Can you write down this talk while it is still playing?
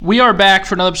We are back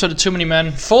for another episode of Too Many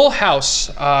Men. Full house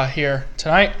here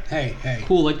tonight. Hey.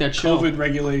 Cool, like that show. COVID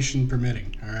regulation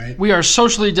permitting, all right? We are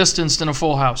socially distanced in a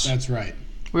full house. That's right.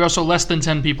 We're also less than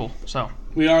 10 people, so.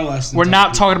 We are less than We're 10 not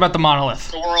people. talking about the monolith.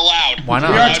 So we're allowed. Why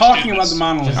not? We are talking about the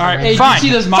monolith. All right, Hey, fine. did you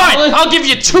see this Fine. monolith? I'll give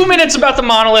you 2 minutes about the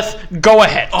monolith. Go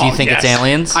ahead. Do you think it's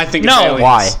aliens? I think No. it's aliens.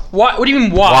 Why? Why? What do you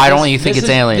mean, why? Why don't you think this it's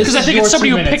is- aliens? this Because I is think your it's somebody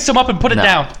 2 who minutes. picked them up and put it No.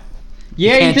 down.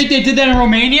 Yeah, you can't- think they did that in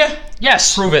Romania?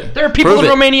 Yes. Prove it. There are people Prove in it.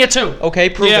 Romania, too. Okay,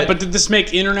 prove Yeah, it. but did this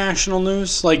make international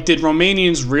news? Like, did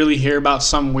Romanians really hear about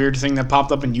some weird thing that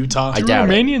popped up in Utah? I doubt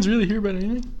it. Romanians really hear about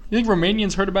anything? You think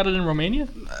Romanians heard about it in Romania?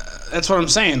 That's what I'm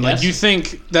saying. Like, Yes. you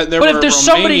think that there But were if there's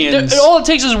somebody, Romanians... all it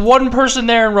takes is one person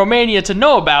there in Romania to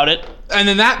know about it. And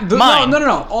then that... Mine.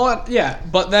 No. Yeah,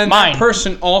 but then Mine. that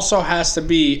person also has to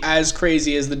be as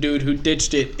crazy as the dude who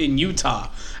ditched it in Utah.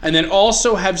 And then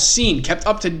also have kept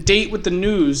up to date with the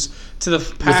news to the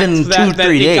fact Within that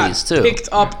 2-3 it got days, too. picked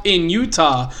up in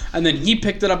Utah, and then he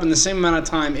picked it up in the same amount of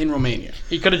time in Romania.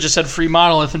 He could have just said free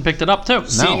monolith and picked it up, too.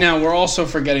 See, now we're also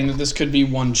forgetting that this could be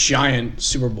one giant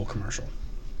Super Bowl commercial.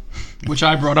 Which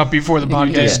I brought up before the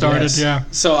podcast did, started, yes. yeah.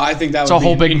 So I think that It's would a be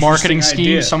whole an big interesting marketing scheme.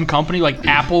 idea. Some company like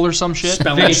Apple or some shit.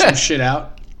 Spelling some shit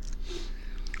out.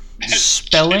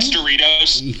 Spelling? It's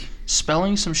Doritos.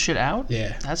 Spelling some shit out?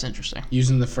 Yeah. That's interesting.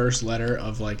 Using the first letter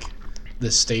of like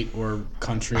the state or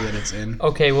country that it's in.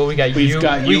 Okay, well we got We've you.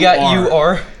 got we you got are. you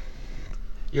are.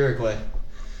 Uruguay.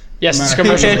 Yes, it's a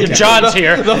America. commercial. John's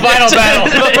here. The final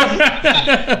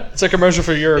battle. It's a commercial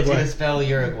for It's gonna Uruguay. spell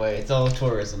Uruguay. It's all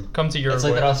tourism. Come to It's like that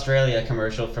Uruguay. Australia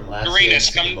commercial from last year's Uranus,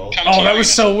 Super come Bowl. to Oh, that was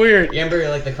Uranus. so weird. You remember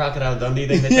like the Crocodile Dundee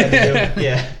thing they tried to do?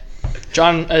 Yeah.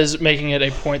 John is making it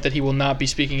a point that he will not be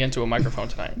speaking into a microphone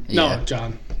tonight. No, Yeah.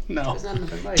 John. No. It's not in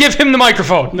the mic. Give him the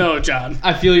microphone. No, John.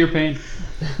 I feel your pain.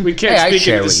 We can't Hey, I speak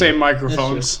share into the with same you.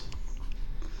 microphones.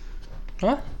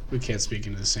 What? We can't speak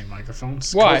into the same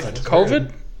microphones. Why? COVID.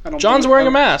 COVID? I don't John's think- wearing I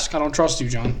a don't- mask. I don't trust you,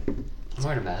 John. I'm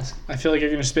wearing a mask. I feel like you're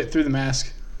gonna spit through the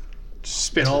mask. Just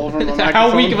spit all over my How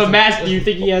microphone. weak of a mask do you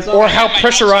think he has on? Or how My house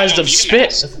pressurized phone, of you spit?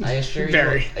 mask. I assure you.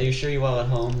 Very. I assure you all at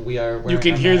home, we are wearing You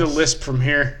can our hear the masks. lisp from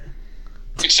here.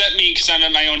 Except me, because I'm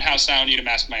at my own house. I don't need a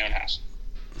mask in my own house.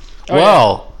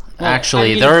 Well,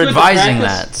 actually, I mean, they're it's good to advising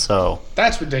practice. that. So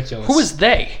That's ridiculous. Who is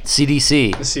they?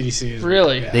 CDC, the CDC? Is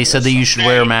Really? Yeah, they said that you should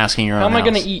wear a mask in your own How am I house.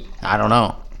 gonna eat? I don't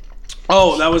know.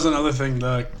 Oh, that was another thing.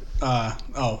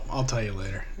 I'll tell you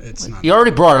later. It's not. You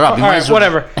already brought it up. You All might right, as well-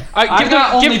 whatever. I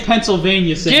got only give,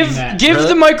 Pennsylvania saying give, that. give Really?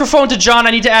 the microphone to John.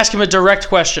 I need to ask him a direct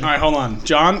question. All right, hold on,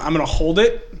 John. I'm gonna hold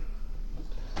it.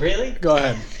 Really? Go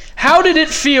ahead. How did it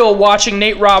feel watching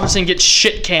Nate Robinson get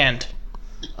shit canned?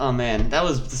 Oh man, that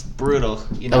was just brutal.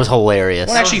 You know? That was hilarious.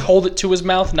 I want to actually hold it to his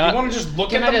mouth, not. to just look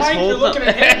Can I just hold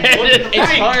the-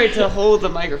 It's hard to hold the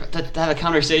microphone to have a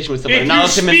conversation with someone.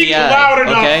 Acknowledge him in the eye.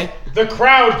 Okay? the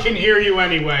crowd can hear you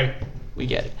anyway. We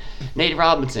get it. Nate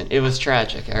Robinson. It was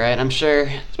tragic. All right. I'm sure.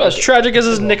 It's about as tragic as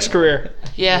his Knicks career.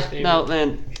 Yeah. No,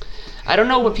 man. I don't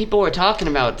know what people were talking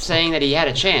about, saying that he had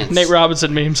a chance. Nate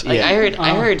Robinson memes. Like, Yeah. I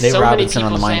heard Nate so Robinson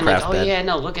many on people the saying like, Minecraft "Oh bed. yeah,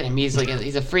 no, look at him. He's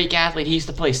a freak athlete. He used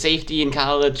to play safety in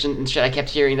college and shit." I kept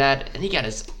hearing that, and he got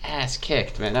his ass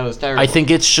kicked, man. That was terrible. I think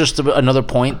it's just another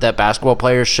point that basketball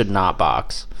players should not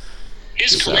box.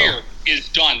 His career is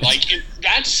done.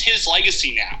 That's his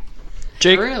legacy now.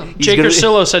 Jake, For real. Jake gonna-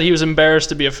 Ursillo said he was embarrassed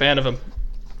to be a fan of him.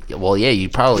 Well, yeah, you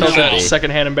probably Felt should that be.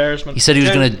 secondhand embarrassment. He said he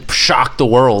was going to shock the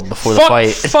world before the Fuck,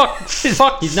 fight.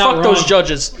 fuck not those wrong.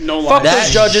 judges. No Fuck lie. That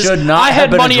those judges. should not I have had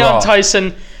been a money draw. on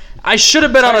Tyson. I should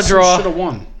have bet on a Tyson draw. should have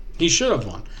won. He should have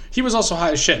won. He was also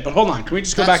high as shit. But hold on, can we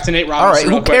just go back to Nate All right, Robinson?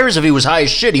 who real quick? cares if he was high as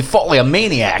shit? He fought like a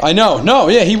maniac. I know. No,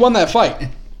 yeah, he won that fight.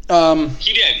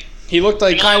 He did. He looked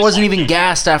like Guy wasn't even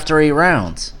gassed after 8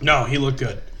 rounds. No, he looked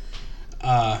good.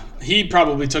 He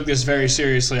probably took this very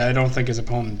seriously. I don't think his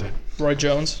opponent did. Roy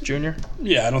Jones Jr.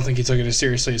 Yeah, I don't think he took it as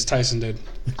seriously as Tyson did.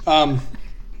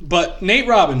 But Nate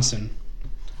Robinson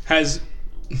has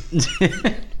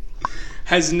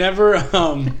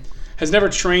never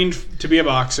trained to be a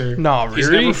boxer. No, He's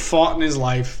really? never fought in his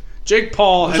life. Jake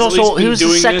Paul has also- at least he been was his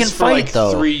doing second this for fight, like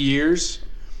though. 3 years.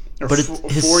 Or But it's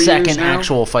his 4 years second now.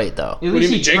 actual fight, though. At do you least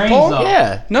mean, he Jake trains, Paul? though.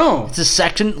 Yeah. No, It's his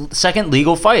second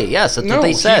legal fight. Yes, that's no, what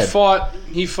they said.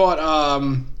 He fought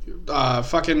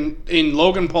fucking in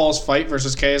Logan Paul's fight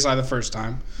versus KSI the first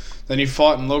time. Then he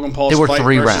fought in Logan Paul's They were fight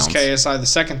 3 versus rounds. KSI the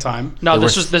second time. No, They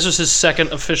this were- was his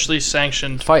second officially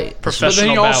sanctioned Fight. But professional then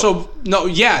he bout. also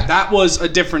that was a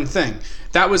different thing.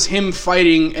 That was him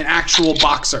fighting an actual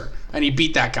boxer, and he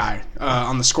beat that guy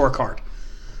on the scorecard.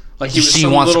 Like he was He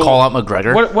some wants little to call out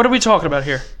McGregor. What are we talking about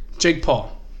here? Jake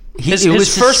Paul.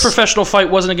 His first professional fight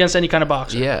wasn't against any kind of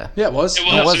boxer. Yeah. Yeah, it was. It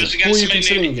was. It was Who are against you somebody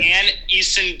considering named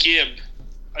against? Ann Eason Gibb,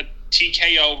 a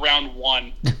TKO round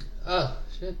 1. Oh,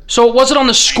 shit. So it wasn't on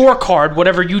the scorecard,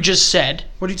 whatever you just said.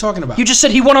 What are you talking about? You just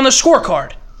said he won on the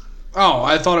scorecard. Oh,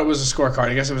 I thought it was a scorecard.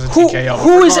 I guess it was a Who TKO.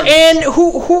 who is Regardless,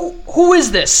 Ann? Who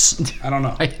is this? I don't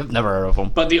know. I have never heard of him.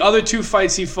 But the other 2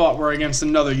 fights he fought were against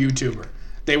another YouTuber.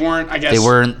 They weren't, I guess. They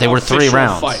were 3 official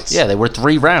rounds. Fights. Yeah, they were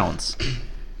 3 rounds.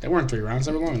 They weren't 3 rounds.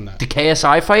 They were longer than that. The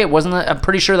KSI fight wasn't that? I'm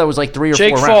pretty sure that was like 3 or 4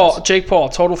 rounds. Jake Paul,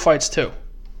 total fights 2.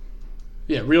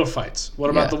 Yeah, real fights. What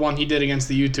about Yeah. the one he did against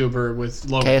the YouTuber with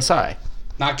Logan? KSI.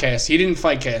 Not KSI. He didn't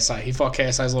fight KSI. He fought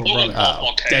KSI's little Logan brother. Paul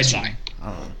fought KSI.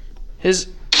 Deji.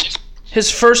 His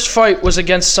first fight was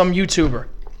against some YouTuber.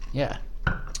 Yeah.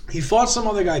 He fought some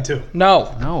other guy too.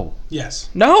 No. No. Yes.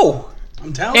 No.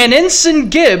 I'm telling And you. Ensign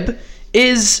Gibb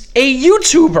is a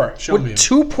YouTuber Show me with him.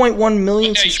 2.1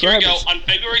 million Okay, here we go. subscribers. On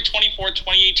February 24,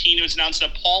 2018, it was announced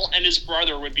that Paul and his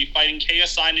brother would be fighting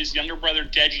KSI and his younger brother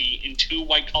Deji in 2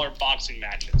 white-collar boxing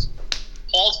matches.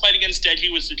 Paul's fight against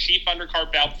Deji was the chief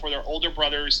undercard bout for their older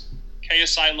brothers.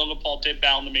 KSI and Logan Paul did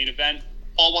battle in the main event.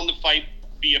 Paul won the fight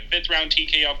via 5th-round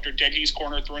TKO after Deji's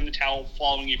corner threw in the towel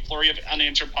following a flurry of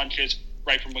unanswered punches,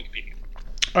 right from Wikipedia.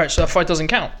 All right, so that fight doesn't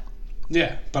count.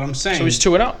 Yeah, but I'm saying. So he's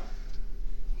 2-0.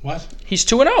 What? He's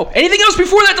 2-0. Anything else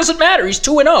before that doesn't matter. He's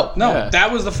 2-0. No, Yeah.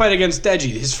 that was the fight against Deji,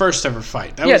 his first ever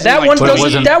fight. Yeah, was in, that like, one 20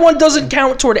 doesn't. That one doesn't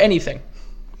count toward anything.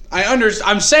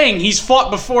 I'm saying he's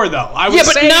fought before though. Yeah,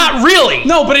 but not really.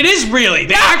 No, but it is really.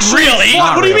 They actually really. fought.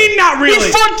 Not What do you really. mean not really?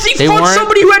 He They fought weren't-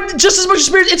 somebody who had just as much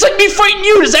experience. It's like me fighting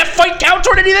you. Does that fight count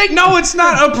toward anything? No, it's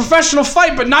not a professional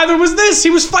fight, but neither was this. He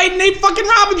was fighting Nate fucking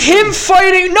Robinson. Him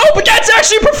fighting. No, but that's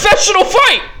actually a professional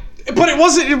fight. But it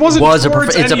wasn't. It wasn't Was a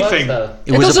towards prof- it's a- anything.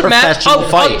 It was a doesn't matter. professional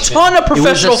fight. A ton of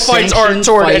professional It was a fights aren't sanctioned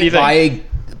toward fight anything.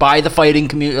 by the fighting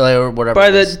community or whatever. By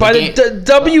it the is. the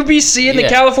WBC and the Yeah.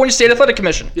 California State Athletic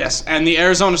Commission. Yes, and the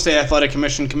Arizona State Athletic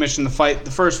Commission commissioned the fight, the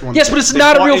first one. Yes, but it's They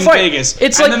not a fought real in fight. Vegas,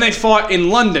 It's and like- then they fought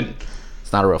in London.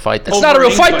 It's not a real fight. Though. It's not a over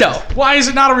real fight, England. though. Why is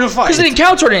it not a real fight? Because it didn't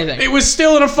count toward anything. It was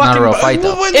still in a fucking. a real fight,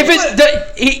 though.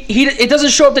 If it doesn't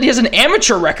show up that he has an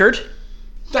amateur record.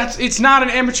 it's not an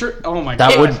amateur. Oh my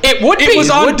god. That would. It would be. It was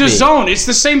on would be. DAZN. It's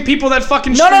the same people that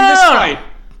fucking No, streamed no, this no, no. fight.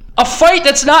 A fight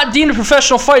that's not deemed a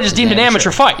professional fight is deemed an amateur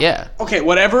fight. Yeah. Okay,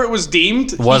 whatever it was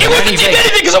deemed. Wasn't It wasn't anything. deemed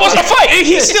anything because it wasn't a fight.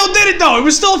 He still did it though. It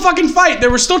was still a fucking fight. There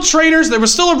were still trainers. There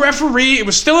was still a referee. It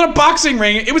was still in a boxing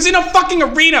ring. It was in a fucking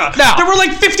arena. No. There were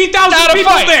like 50,000 Not a people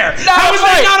fight. there. Not How a is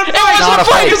fight. that not a It fight? wasn't a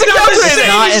fight because it counted It's anything.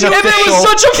 not It's an not an If it was official.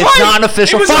 such a It's fight- not an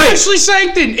official It was fight. officially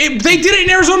sanctioned. They did it in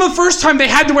Arizona the first time. They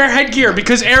had to wear headgear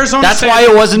because Arizona That's said, why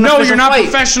it wasn't an no, official you're not fight."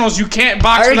 professionals. You can't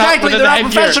box Exactly, without they're not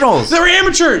headgear. professionals. They're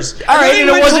amateurs. All right, They and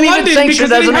it went to wasn't even London sanctioned because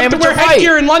they as an didn't have to amateur wear fight.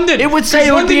 headgear in London. It would say Because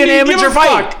it would London be an didn't give a amateur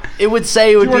fight. fuck. It would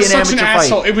say it would You are be an such an amateur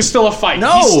asshole. fight. It was still a fight.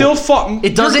 No. He still fought.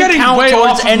 It doesn't You're getting count way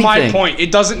towards off of my anything. point.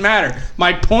 It doesn't matter.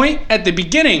 My point at the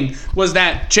beginning was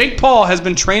that Jake Paul has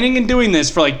been training and doing this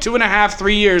for like 2.5,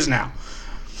 3 years now.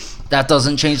 That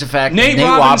doesn't change the fact Nate that Nate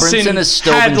Robinson Robinson has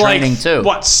still had been training like, too.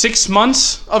 What, 6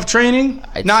 months of training?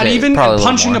 I'd Not say even. probably a And little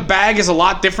punching more. a bag is a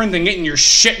lot different than getting your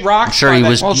shit rocked. sure by he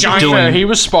that was giant. doing- he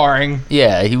was sparring.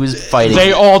 Yeah, he was fighting.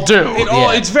 They all do.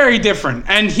 Yeah. It's very different,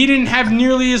 and he didn't have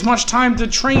nearly as much time to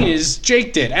train as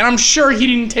Jake did, and I'm sure he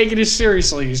didn't take it as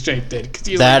seriously as Jake did. 'Cause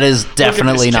he's That like, is "Look at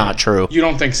definitely this not kid." true. You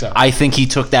don't think so? I think he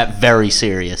took that very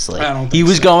seriously. I don't think he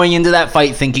was so. going into that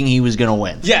fight thinking he was going to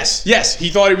win. Yes, he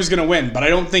thought he was going to win, but I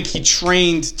don't think he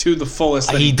trained to the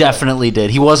fullest. That He definitely did.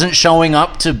 He wasn't showing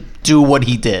up to do what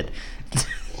he did.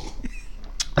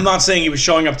 I'm not saying he was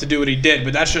showing up to do what he did,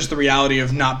 but that's just the reality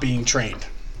of not being trained.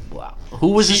 Wow. Who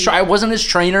was his trainer? Wasn't his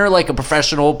trainer like a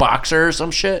professional boxer or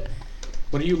some shit?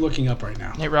 What are you looking up right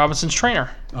now? Nate Robinson's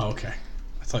trainer. Oh, okay.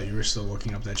 I thought you were still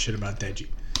looking up that shit about Deji.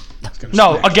 It's gonna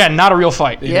No, smack. again, not a real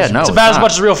fight. Yeah, no. It's about as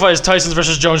much a real fight as Tyson's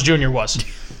versus Jones Jr. was.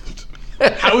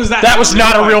 How was that? That was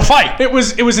not a real fight. It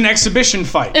was an exhibition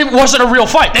fight. It wasn't a real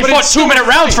fight. They But fought it's still 2-minute a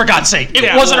rounds, fight. for God's sake. It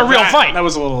Yeah, wasn't a well, real that- fight. That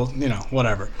was a little,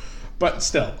 whatever. But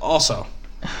still, also,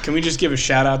 can we just give a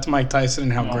shout out to Mike Tyson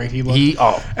and how great he looked?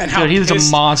 And how Dude, he was a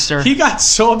pissed- monster. He got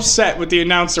so upset with the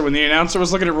announcer when the announcer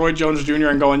was looking at Roy Jones Jr.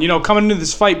 and going, coming into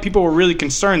this fight, people were really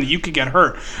concerned that you could get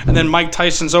hurt. And then Mike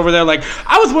Tyson's over there like,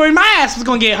 I was worried my ass was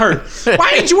going to get hurt. Why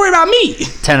didn't you worry about me?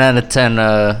 10 out of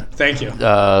 10 Thank you.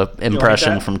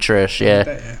 impression that? from Trish, yeah.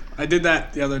 Yeah. I did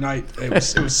that the other night. It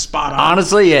was spot on.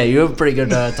 Honestly, yeah, you have a pretty good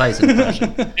Tyson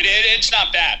impression. It's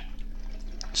not bad.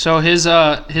 So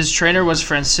his trainer was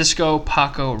Francisco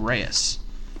Paco Reyes.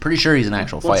 Pretty sure he's an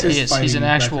actual What's fighter. his- He is. He's an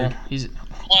fighting actual. record? He's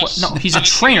Plus, no. He's a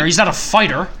trainer. He's not a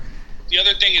fighter. The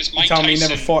other thing is Mike Tell me he Tyson.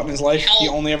 never fought in his life. He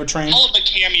only ever trained. Hell of a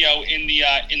cameo in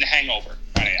the Hangover.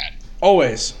 Right at.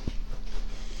 Always.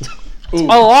 Ooh.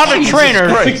 A lot of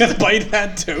trainers. Bite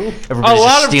that too. Everybody's A lot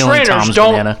just of stealing trainers Tom's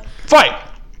don't banana. fight.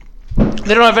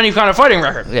 They don't have any kind of fighting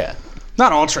record. Yeah,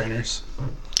 Not all trainers.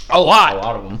 A lot. a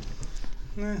lot of them.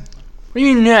 What do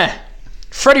you mean, nah?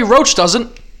 Freddie Roach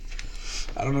doesn't.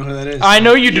 I don't know who that is. I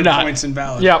know you do Your not. Point's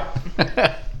invalid. Yep.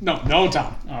 No,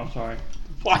 Tom. Oh, I'm sorry.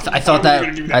 I thought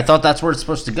I thought that's where it's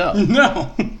supposed to go.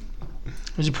 No.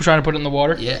 Was he trying to put it in the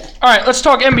water? Yeah. All right, let's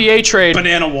talk NBA trade.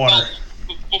 Banana water.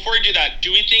 Before we do that,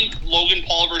 do we think Logan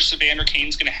Paul versus Evander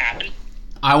Kane's going to happen?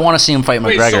 I want to see him fight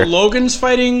Wait, McGregor. so Logan's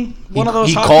fighting one of those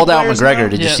he hockey called out players McGregor. now?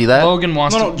 Did you see that? Logan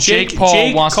wants No, to. Jake Jake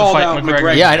Paul wants to called fight out McGregor.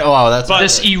 McGregor. Yeah, I know. Oh, that's But-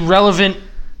 This irrelevant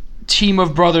team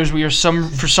of brothers we are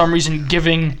for some reason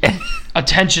giving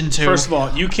attention to. First of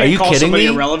all, you can't you call kidding somebody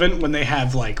me? irrelevant when they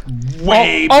have like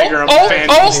way bigger of a fan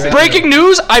base than breaking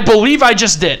news! I believe I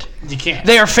just did. you can't.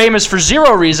 They are famous for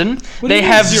zero reason. do They you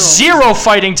mean have zero? zero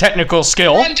fighting technical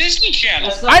skill. We're on Disney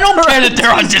Channel. I don't care that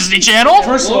they're on Disney Channel.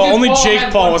 First of all, Logan only Paul Jake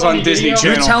had Paul one was on funny Disney video.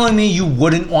 You're Channel. telling me you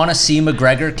wouldn't want to see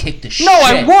McGregor kick the shit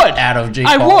I would. out of Jake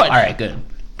I Paul? would. All right, good.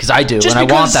 Because I do, Just and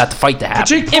I want because- that fight to happen.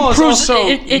 Jake Paul has proves- also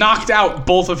it- knocked out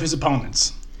both of his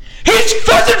opponents. He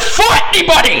doesn't fight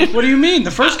anybody. What do you mean? The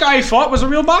first guy he fought was a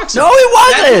real boxer. No, he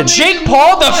wasn't. Jake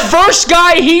Paul, the first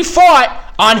guy he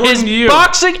fought on According his to you.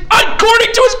 boxing,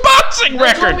 according to his boxing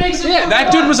record. Yeah,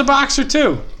 that dude was a boxer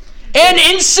too. And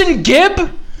Ensign Gibb, the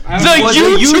Was a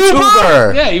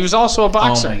YouTuber. Yeah, he was also a Oh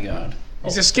boxer. my god.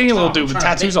 He's a skinny little dude with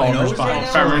tattoos all over his body.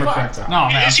 If I remember correctly. No,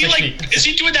 man. Is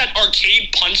he doing that arcade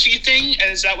punchy thing?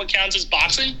 And is that what counts as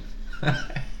boxing?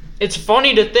 It's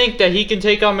funny to think that he can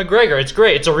take on McGregor. It's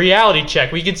great. It's a reality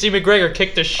check. We can see McGregor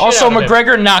kick the shit Also, out of him.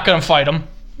 McGregor not gonna fight him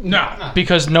No.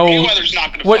 because no. Mayweather's not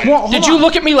going to What? fight. Well, hold Did you on.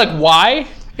 look at me like why?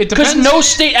 It Because depends. no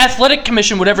state athletic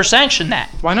commission would ever sanction that.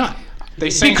 Why not? They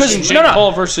Because- sanctioned Jake no, no.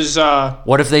 Paul versus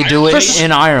What if they do it Because-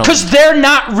 in Ireland? Because they're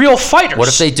not real fighters. What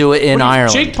if they do it in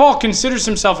Ireland? Jake Paul considers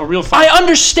himself a real I fighter.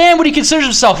 understand what he considers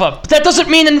himself of, but that doesn't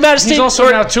mean in Nevada State also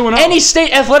or now 2-0. any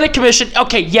state athletic commission.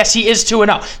 Okay, yes, he is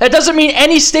 2-0. That doesn't mean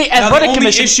any state Now, the athletic only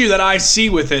commission. issue that I see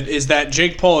with it is that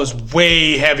Jake Paul is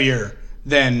way heavier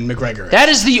than McGregor is. That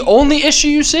is the only issue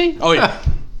you see. Oh yeah.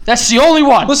 That's the only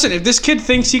one. Listen, if this kid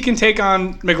thinks he can take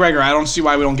on McGregor, I don't see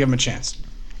why we don't give him a chance.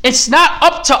 It's not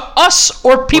up to us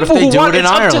or people they who do want it it. in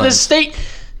It's up to the Ireland? state.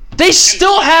 They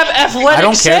still have athletic. I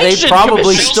don't care. They sanction probably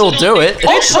commissions. still do it.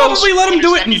 They probably let him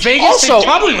do it in Vegas. Also- They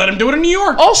probably let him do it in New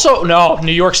York. Also, no,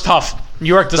 New York's tough. New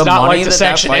York does The not money like to that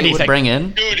sanction fight anything. would bring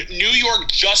in. Dude, New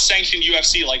York just sanctioned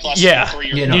UFC like less Yeah. than 3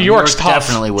 years You ago. know, New York's tough.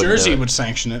 Definitely would. Jersey would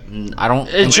sanction it. I don't.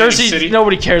 In Jersey, City?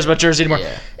 nobody cares about Jersey anymore.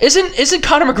 Yeah. Isn't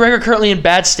Conor McGregor currently in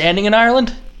bad standing in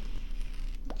Ireland?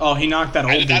 Oh, he knocked that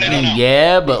old dude that I out. don't know.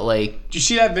 Yeah, but like Did you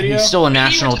see that video? he's still a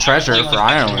national treasure for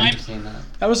Ireland.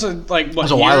 That was a It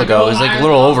was a while ago. It was like a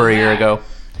little over a year ago.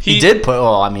 He did put.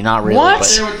 Well, I mean, not really. What?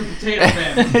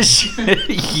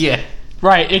 But yeah,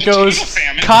 Right. It goes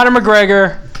famine. Conor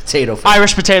McGregor, potato. Famine.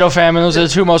 Irish potato famine. Those are the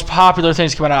two most popular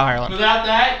things coming out of Ireland. Without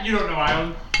that, you don't know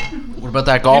Ireland. What about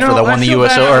that golfer You know, that I won the feel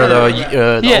US bad or for-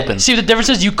 the Yeah. Open? See, the difference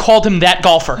is you called him that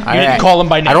golfer. You didn't call him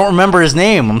by name. I don't remember his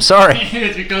name. I'm sorry.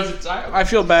 It's because it's Ireland. I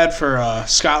feel bad for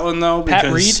Scotland though Pat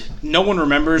because Reed? no one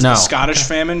remembers No. the Scottish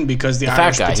famine because the fat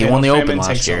Irish guy. He potato won the Open famine last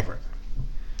takes year. over.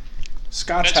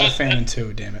 Scots That's had a what- famine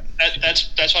too. Damn it.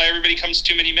 That's why everybody comes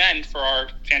to Too Many Men for our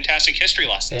fantastic history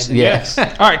lessons. Yeah.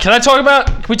 All right, can I talk about?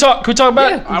 Can we talk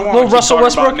about I want little to Russell talk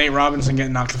Westbrook? about Nate Robinson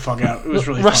getting knocked the fuck out. It was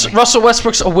really funny. Russell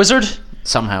Westbrook's a wizard.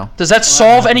 Somehow. Does that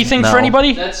solve anything for No. anybody?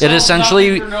 It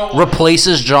essentially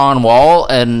replaces John Wall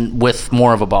and with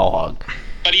more of a ball hog.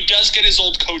 But he does get his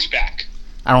old coach back.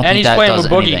 I don't And think he's that playing does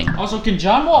with Boogie. anything. I Also, can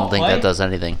John Wall don't think play? that does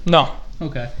anything. No.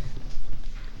 Okay.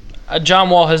 John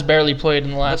Wall has barely played in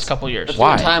the last couple years.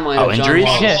 Why? Timeline Oh, of John injuries?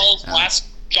 Wall. Yeah.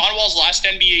 John Wall's last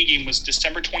NBA game was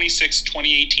December 26,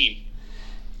 2018.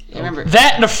 I remember.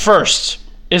 That and a first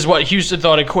is what Houston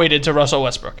thought equated to Russell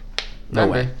Westbrook. No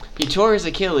way. Remember, he tore his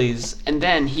Achilles, and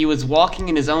then he was walking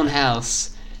in his own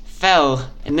house,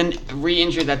 fell, and then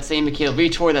re-injured that same Achilles,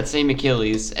 re-tore that same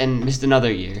Achilles, and missed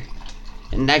another year.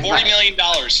 And that $40 million.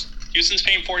 Houston's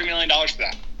paying $40 million for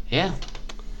that. Yeah,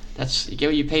 that's you get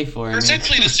what you pay for. I They're mean.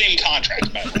 essentially the same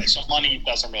contract, by the way, so money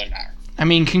doesn't really matter. I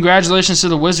mean, congratulations to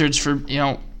the Wizards for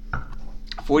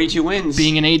 42 wins.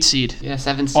 being an 8 seed. yeah,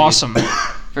 7 seed. Awesome.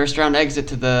 First round exit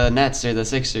to the Nets or the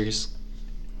Sixers.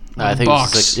 No, I think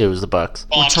Bucks. it was the Bucks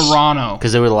Or Boston. Toronto,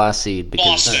 because they were the last seed. Because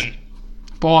Boston.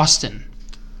 Boston.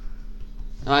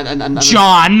 No, I'm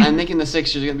John. I'm thinking the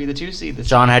Sixers are gonna be the 2 seed this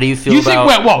John, how do you feel You think? about?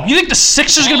 Wait, whoa! You think the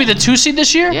Sixers are gonna be the 2 seed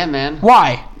this year? year. Yeah, man.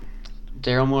 Why?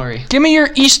 Daryl Morey. Give me your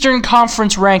Eastern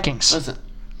Conference rankings. Listen,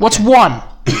 What's one?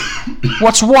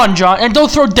 What's one, John? And don't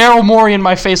throw Daryl Morey in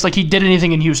my face like he did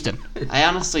anything in Houston. I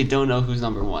honestly don't know who's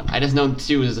number 1. I just know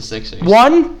 2 is the Sixers.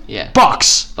 1, Yeah.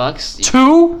 Bucks. Bucks.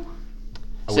 2,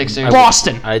 Sixers.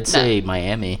 Boston. I'd say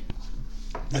Miami.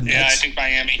 The Yeah, I Nets. think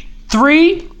Miami.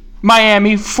 3,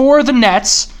 Miami. 4, the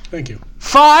Nets. Thank you.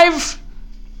 5,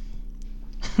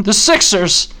 the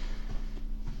Sixers.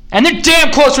 And they're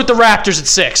damn close with the Raptors at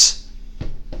 6.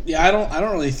 Yeah, I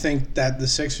don't really think that the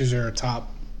Sixers are a top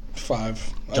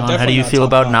 5. John, how do you feel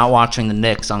about not watching the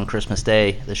Knicks on Christmas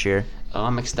Day this year? Oh,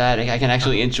 I'm ecstatic. I can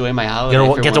actually enjoy my holiday.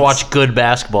 for Get to once. watch good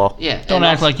basketball. Yeah. Don't and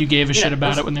act also- like you gave a shit Yeah,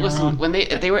 about it when they were listen, on. When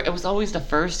they were, it was always the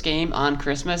first game on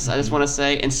Christmas. I just want to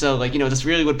say, and so this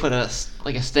really would put a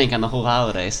stink on the whole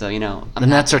holiday. So The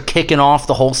Nets are kicking off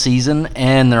the whole season,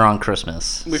 and they're on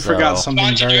Christmas. We So- forgot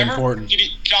something John, very important.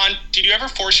 Did you ever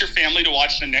force your family to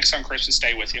watch the Knicks on Christmas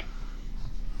Day with you?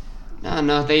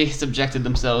 No, they subjected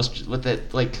themselves with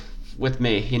it, with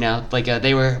me.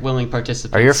 They were willing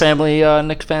participants. Are your family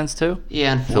Knicks fans too?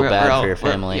 Yeah, and Feel we're bad all, for your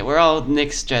we're- family. yeah, we're all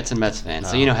Knicks, Jets, and Mets fans,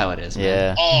 so you know how it is. Man.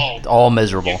 Yeah. Oh, All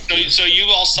miserable. so you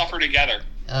all suffer together.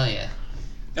 Oh yeah.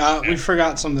 We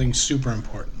forgot something super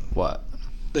important. What?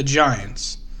 The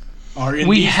Giants are in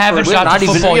We the haven't first- got Not to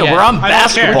even. football Yeah, yet. we're on I don't care.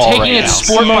 basketball Taking right it now.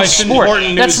 sport by Most sport.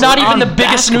 important That's news not on even the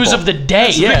biggest news basketball. of the day.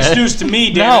 It's news to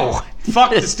me, damn No. it.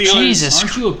 Fuck the Steelers. Jesus.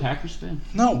 Aren't you a Packers fan?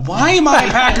 No, why am I a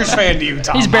Packers fan to you,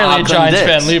 Tom? He's barely a How come Giants this?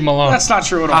 fan. Leave him alone. That's not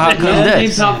true at all. How come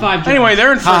this? top 5. Anyway,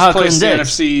 they're in How first place in the come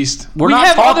this? NFC East. We're we not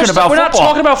have talking other about We're not football.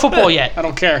 talking about football yet. I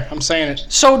don't care. I'm saying it.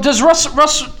 So does Russ?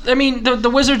 I mean, the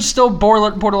Wizards still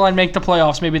borderline make the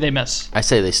playoffs. Maybe they miss. I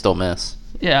say they still miss.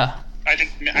 Yeah. I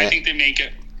think they make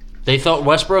it. They thought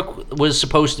Westbrook was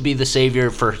supposed to be the savior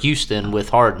for Houston with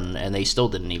Harden, and they still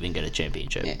didn't even get a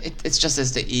championship. It's just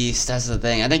as the East. That's the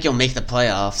thing. I think you'll make the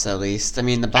playoffs at least. I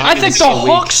mean, the I bottom think is the so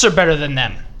weak. Hawks are better than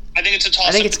them. I think it's a toss-up.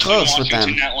 I think it's between close with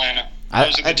Washington them. and Atlanta. I-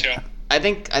 Those are the two. I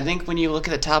think when you look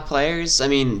at the top players, I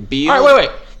mean, Beal. All right, wait.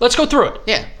 Let's go through it.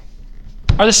 Yeah.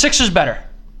 Are the Sixers better?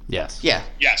 Yes. Yeah.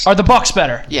 Yes. Are the Bucks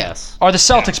better? Yes. Are the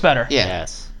Celtics better? Yeah.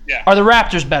 Yes. Yeah. Are the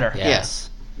Raptors better?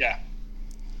 Yes. Yeah.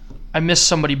 I missed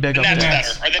somebody big up Nets there.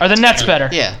 better. Are the Nets better?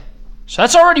 Yeah. So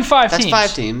that's already 5 That's teams.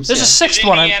 5 teams. There's yeah. a Is sixth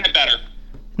one. Indiana better?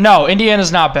 No,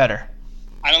 Indiana's not better.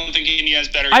 I don't think Indiana's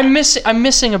better. I'm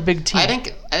missing a big team. I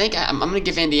think I'm gonna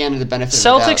give Indiana the benefit of the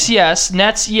doubt. Celtics, yes.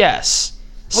 Nets, yes.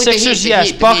 Wait, the Sixers, Heat, the yes.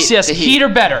 Heat, the Bucks, Heat, yes. the Heat are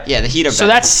better. Yeah, the Heat are better. So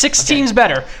that's 6 Okay. teams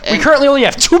better. We And- currently only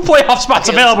have 2 playoff spots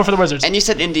Okay, available for the Wizards. And you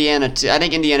said Indiana too. I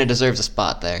think Indiana deserves a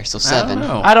spot there. So 7. I don't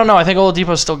know. I don't know. I think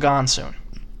Oladipo's still gone soon.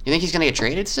 You think he's gonna get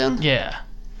traded soon? Yeah.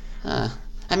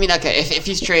 I mean, okay, if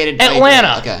he's traded.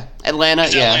 Atlanta. Okay. Atlanta.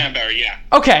 Is Yeah. Atlanta better? Yeah.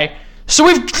 Okay. So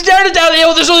we've narrowed it down.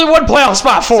 There's only one playoff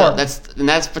spot for So them.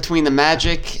 that's between the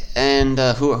Magic and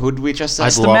who did we just say?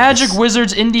 I'd The love Magic, this.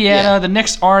 Wizards, Indiana. Yeah. The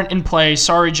Knicks aren't in play.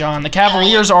 Sorry, John. The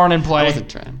Cavaliers aren't in I play. wasn't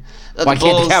trying. Why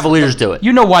can't the Cavaliers do it?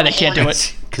 You know why they can't do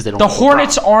it. Because they don't. The have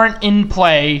Hornets LeBron. aren't in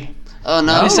play. Oh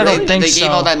no! least I don't they think gave so.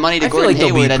 all that money to I feel Gordon like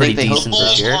they'll be Hayward. I think pretty they decent hope. this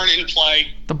Bulls year. aren't in play.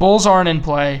 The Bulls aren't in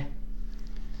play.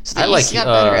 So the I like East got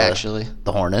better uh, actually.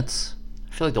 the Hornets.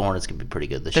 I feel like the Hornets could be pretty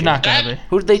good this They're year. not gonna be.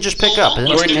 Who did they just pick up? Isn't it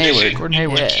Gordon Gordon Hayward. Gordon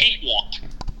Hayward. Yeah. Cakewalk.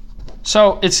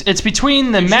 So it's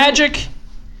between the Magic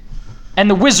and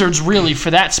the Wizards really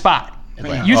for that spot.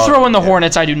 You Oh, throw in the yeah.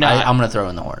 Hornets, I do not. I'm gonna throw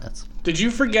in the Hornets. Did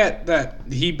you forget that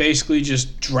he basically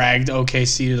just dragged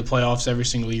OKC to the playoffs every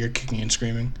single year, kicking and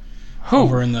screaming? Who?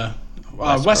 Over in the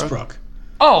Westbrook.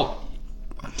 Oh,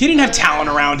 He didn't have talent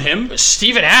around him.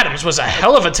 Steven Adams was a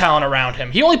hell of a talent around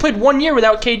him. He only played 1 year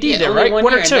without KD there, Only right?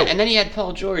 1 year, or 2. and then he had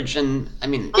Paul George, and I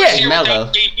mean, Yeah, First year Melo,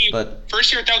 without KD, but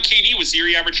first year without KD was the year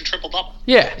he averaged a triple-double.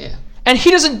 Yeah. yeah. And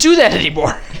he doesn't do that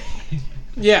anymore.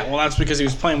 Yeah, well, that's because he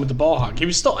was playing with the ball hog. He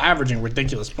was still averaging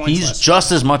ridiculous points. He's last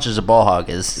just as much as a ball hog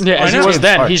as. Yeah, as he know. was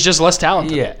then. Harden. He's just less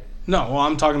talented. Yeah. No, well,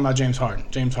 I'm talking about James Harden.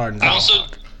 James Harden's I not a also,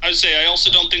 hog. I would say, I also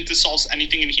don't think this solves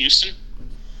anything in Houston.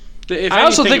 If I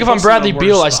also anything, think it if I'm puts him in a Bradley worse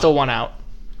Beal, I spot. still want out.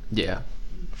 Yeah.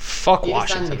 Fuck He just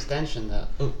signed an Washington. extension though.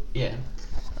 Oh, yeah.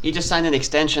 He just signed an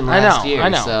extension I last know, year, I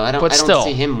know, so I don't but still.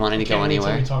 see him wanting to go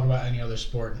anywhere. talk about any other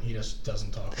sport, and he just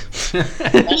doesn't talk.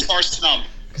 All-star snub.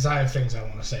 Because I have things I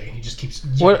want to say, and he just keeps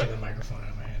What- yanking the microphone out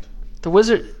of my hand. The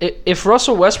Wizard. If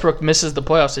Russell Westbrook misses the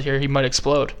playoffs this year, he might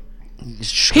explode.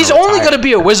 He's He's gonna only retire. going to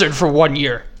be a Wizard for 1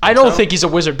 year. I don't so? think he's a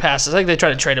Wizard past this. I think they try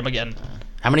to trade him again.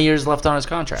 How many years left on his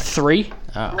contract? 3?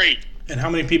 Great. And how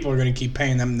many people are going to keep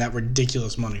paying them that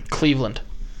ridiculous money? Cleveland.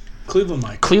 Cleveland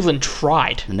might. Cleveland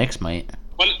tried. The Knicks might.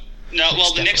 Well,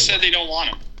 the Knicks said they don't want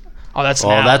him. Oh, that's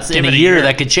Well, now. that's Give in a it year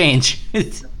that could change.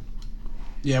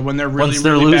 Yeah, when they're really, Once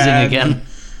they're really losing bad, again.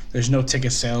 There's no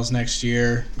ticket sales next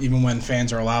year, even when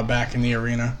fans are allowed back in the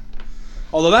arena.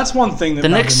 Although that's one thing that The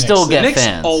Knicks still the get Knicks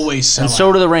fans. always sell and so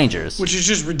out, do the Rangers. which is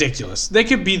just ridiculous. They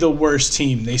could be the worst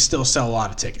team. They still sell a lot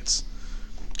of tickets.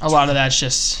 A lot of that's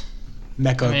just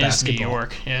Mecca of it's New basketball.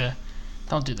 York. Yeah.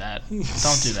 Don't do that. Don't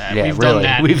do that. yeah, We've really. done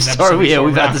that. We've in an started. episode Yeah, before.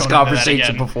 we've We're had not this going into that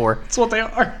conversation again. before. That's what they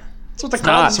are. That's what they call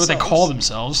not. That's themselves. what they call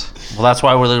themselves. Well, that's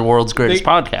why we're the world's greatest They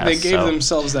podcast. gave so.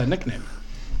 themselves that nickname.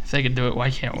 If they could do it, why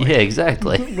can't we? Yeah,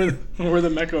 exactly. We're the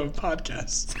Mecca of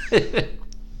podcasts.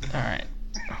 All right.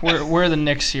 Where are the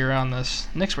Knicks here on this?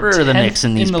 Knicks were Where are the 10th Knicks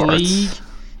in these the parts? league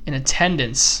in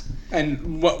attendance.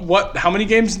 And what? How many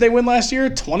games did they win last year?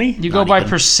 20? You go Not by even.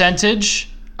 percentage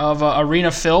of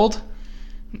arena filled.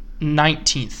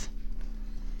 19th.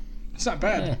 It's not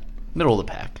bad. Yeah. Middle of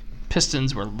the pack.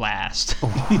 Pistons were last.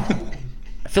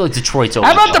 I feel like Detroit's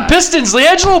always How about the last. Pistons?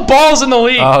 LiAngelo Ball's in the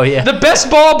league. Oh, yeah. The best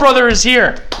Ball brother is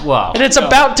here, Wow. and it's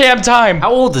about damn time.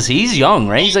 How old is he? He's young,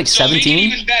 right? He's like So make it 17?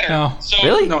 even better. No. So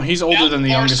Really? No, he's older than the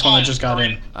now youngest one that our just got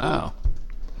Suns in. are Oh.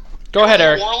 Go ahead,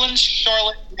 Eric. New Orleans,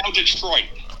 Charlotte, now Detroit.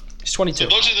 He's 22. So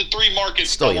those are the three markets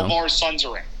Still that young. LeVar's Suns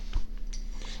are in.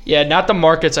 Yeah, not the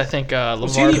markets. I think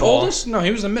Was he LeVar the Ball. oldest? No,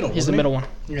 he was the middle. He's the wasn't he? middle one.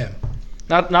 Yeah.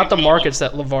 Not the markets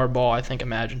that LeVar Ball, I think,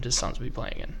 imagined his sons would be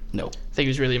playing in. No. I think he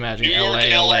was really imagining New York LA,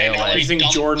 and LA, LA, and LA. Do you think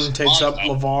Dumb Jordan takes up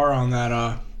Toronto. LeVar on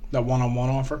that one-on-one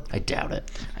offer? I doubt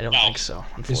it. I don't No. think so,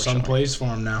 His son unfortunately. plays for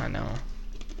him I now. know.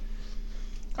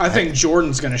 I think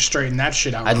Jordan's gonna straighten that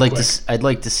shit out. I'd real like quick. I'd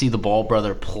like to see the Ball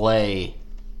brother play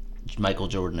Michael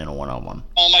Jordan in a one-on-one.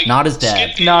 Oh my Not his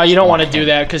dad. Skip No, you don't want to do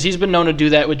that because he's been known to do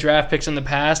that with draft picks in the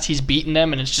past. He's beaten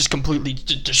them, and it's just completely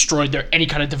destroyed their any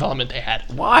kind of development they had.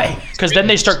 Why? Because then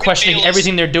they start questioning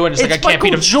everything they're doing. It's like It's I can't beat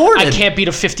a Michael Jordan. I can't beat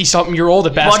a 50-something-year-old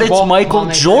at But basketball. it's Michael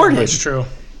Jordan. That's true.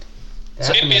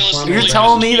 Skip Bayless You're really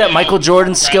telling knows me what that to Michael do.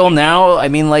 Jordan's skill now? I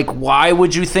mean, like, why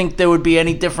would you think there would be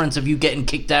any difference of you getting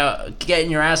kicked out,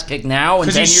 getting your ass kicked now and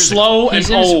Because 10 he's years slow and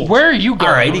He's in his- old. where are you going?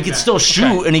 All right, he can still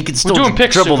shoot and he can still doing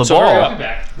picks dribble soon, the so hurry ball.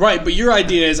 up. Right, but your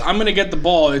idea is I'm gonna get the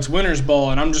ball. It's winner's ball,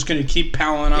 and I'm just gonna keep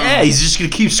piling on. Yeah, he's just gonna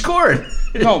keep scoring.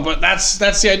 No, but that's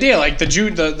the idea. Like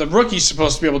the rookie's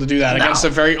supposed to be able to do that No. against a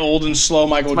very old and slow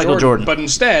Michael Michael Jordan. But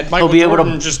instead, Michael He'll be able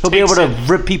Jordan to just he'll be able takes to it.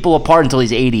 rip people apart until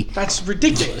he's 80. That's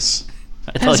ridiculous.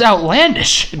 I thought That's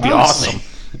outlandish. it'd be Honestly. awesome.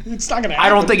 It's not gonna. I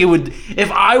Happen. don't think it would. If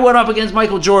I went up against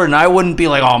Michael Jordan, I wouldn't be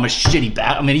like, "Oh, I'm a shitty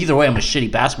I mean, either way, I'm a shitty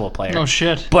basketball player." No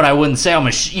shit. But I wouldn't say I'm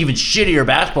a even shittier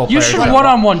basketball player. You should than-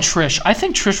 one-on-one Trish. I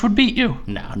think Trish would beat you.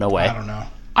 No way. I don't know.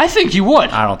 I think you would.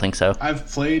 I don't think so. I've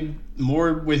played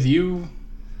more with you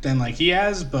than like he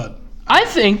has, but I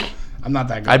think I'm not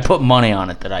that good. I'd put money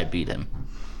on it that I beat him.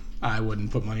 I wouldn't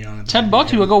put money on it.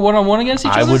 $10. You would go one-on-one against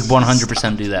each I other. would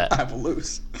 100% do that. I will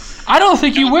lose. I don't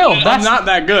think you will. I'm That's not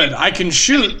that good. I can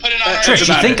shoot. Put it on That's Trish,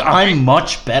 you about think it. I'm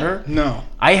much better? No.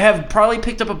 I have probably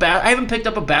picked up I haven't picked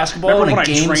up a basketball Remember in when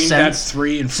a I game trained that since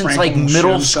three and since Frank like almost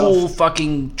middle shit school himself?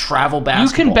 fucking travel you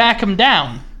basketball. can back him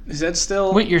down Is that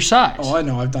still? with your size. Oh, I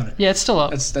know. I've done it. Yeah, it's still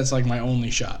up. That's like my only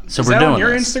shot. So is we're that doing on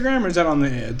your this. Instagram or is that on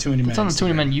the Too Many Men? It's on the Too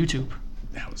Many Instagram? Men YouTube.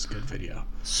 That was a good video.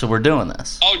 So we're doing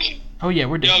this. Oh, did Oh yeah,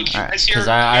 we're doing. did it. you All right, guys hear? because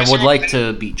you I guys would hear what like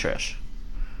Ben- to beat Trish.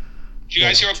 Did you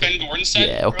guys hear what Ben Gordon said?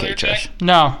 Yeah, okay, earlier today? Trish.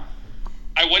 No.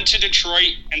 I went to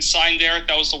Detroit and signed there.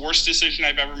 That was the worst decision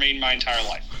I've ever made in my entire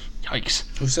life. Yikes.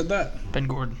 Who said that? Ben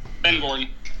Gordon. Ben Gordon.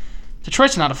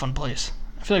 Detroit's not a fun place.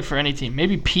 I feel like for any team,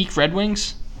 maybe peak Red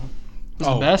Wings was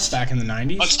the best. Back in the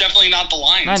 90s? That's definitely not the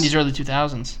Lions. 90s, early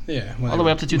 2000s. Yeah. all the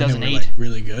way up to when they were, 2008. like,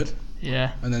 really good.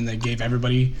 Yeah. And then they gave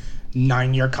everybody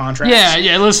 9-year contracts.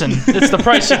 Yeah. Listen, it's the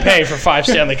price you pay for 5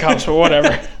 Stanley Cups, but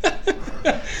whatever.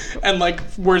 And like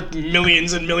worth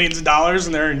millions and millions of dollars,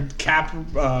 and they're in cap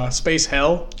space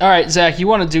hell. All right, Zach, you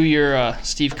want to do your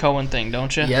Steve Cohen thing,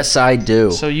 don't you? Yes, I do.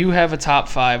 So you have a top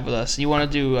 5 with us. You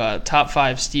want to do top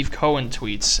 5 Steve Cohen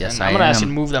tweets. Yes, and I I'm gonna ask you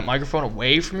am. to move that microphone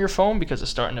away from your phone because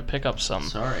it's starting to pick up some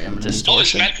Sorry, I'm Oh,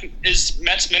 distortion. is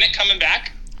Mets Minute coming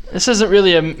back? This isn't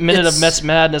really a minute It's- of Mets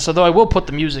madness, although I will put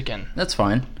the music in. That's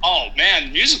fine. Oh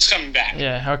man, music's coming back.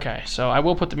 Yeah, okay. So I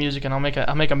will put the music in. I'll make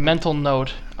a mental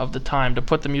note of the time to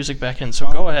put the music back in. So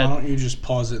go Why ahead. don't you just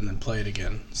pause it and then play it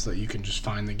again so that you can just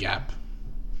find the gap?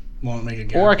 Won't make a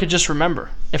gap. Or I could just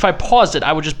remember. If I paused it,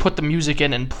 I would just put the music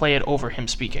in and play it over him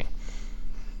speaking.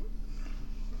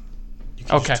 You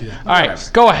can Okay. just do that. All right.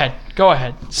 Go ahead. Go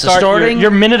ahead. Start starting-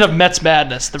 your minute of Mets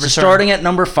madness. The So return. starting at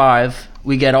number 5,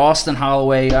 we get Austin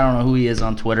Holloway. I don't know who he is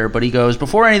on Twitter, but he goes,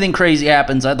 "Before anything crazy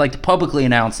happens, I'd like to publicly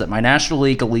announce that my National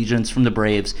League allegiance from the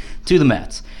Braves to the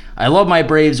Mets. I love my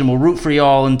Braves and will root for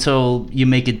y'all until you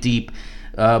make it deep.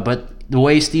 But the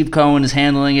way Steve Cohen is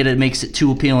handling it, it makes it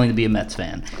too appealing to be a Mets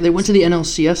fan. They went to the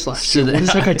NLCS last year. What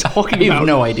is that guy talking I about? have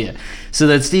no idea. So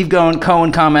that Steve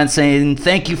Cohen comments saying,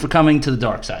 "Thank you for coming to the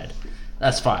dark side."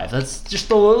 That's 5. That's just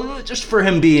for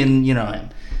him being, him.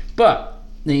 But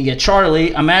then you get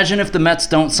Charlie. Imagine if the Mets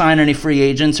don't sign any free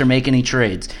agents or make any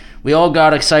trades. We all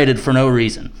got excited for no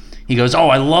reason. He goes, "Oh,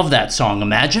 I love that song.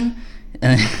 Imagine."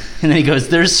 And then he goes,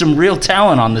 "There's some real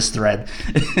talent on this thread."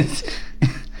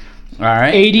 All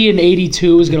right. 80 and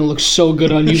 82 is going to look so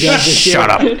good on you guys this year. Shut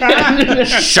up.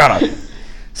 Shut up.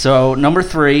 So, number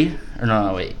 3. Or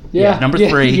no, wait. Yeah. Number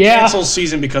 3. Yeah. Cancel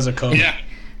season because of COVID. Yeah.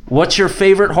 What's your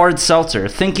favorite hard seltzer?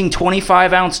 Thinking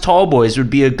 25-ounce tall boys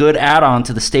would be a good add-on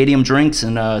to the stadium drinks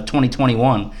in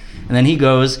 2021. And then he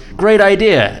goes, "Great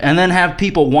idea." And then have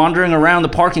people wandering around the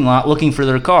parking lot looking for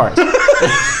their cars.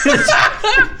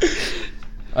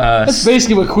 That's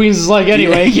basically what Queens is like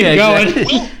anyway. Keep going.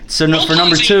 exactly. So Will for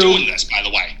number Ponce ain't 2. doing this, by the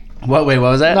way. What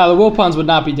was that? No, the Wilpons would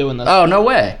not be doing this. Oh, no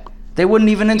way. They wouldn't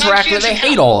even interact with. They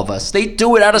hate all of us. They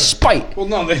do it out of spite. Well,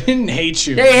 no, they didn't hate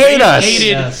you. They hate us.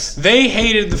 Yes. They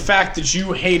hated the fact that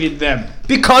you hated them.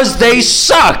 Because they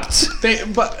sucked.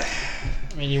 But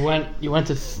I mean, you went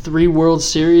to 3 World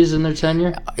Series in their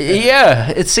tenure.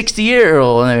 Yeah, it's 60 years.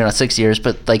 Well, maybe not 60 years,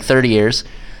 but like 30 years.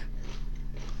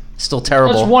 Still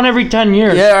terrible. That's 1 every 10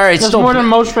 years. Yeah, all right, That's still- more than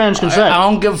most fans can say. I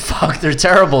don't give a fuck. They're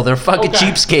terrible. They're fucking Okay.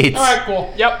 cheapskates. All right,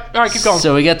 cool. Yep. All right, keep going.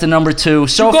 So we get to number 2.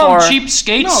 So you call far, them cheap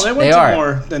skates? no, they went They to are.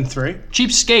 more than 3.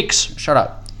 cheap skakes. shut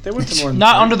up. They went to more than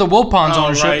Not 3. under the Wilpons Oh,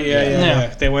 ownership. right,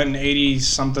 yeah. They went in 80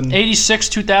 something. 86,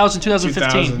 2000, 2015.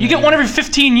 2000, You get yeah. 1 every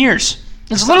 15 years.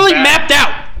 It's literally bad. mapped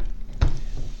out.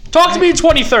 Talk to me in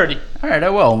 2030. All right, I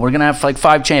will. We're gonna have like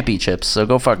 5 championships. So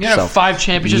go fuck You're gonna have yourself. 5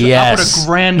 championships. Yes. I'll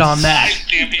put $1,000 on that.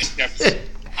 Championships.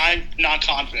 I'm not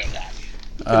confident of that.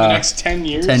 For the next 10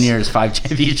 years. 10 years, 5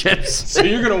 championships. So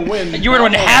you're gonna win. You're gonna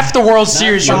win half the World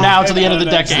Series from now to the end of the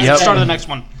decade. Yep. Start of the next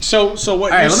one. So what All you're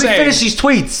right, let me saying? finish these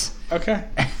tweets. Okay.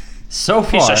 So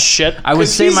far, Piece of shit. I would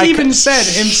Because say he's my even said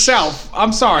himself.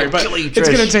 I'm sorry, but kill you, it's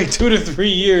Trish. gonna take 2 to 3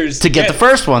 years to get the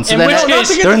first one. So In then which No, not case-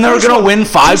 to get they're the never first gonna one. win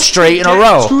 5 Just to straight in a get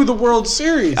row. to the World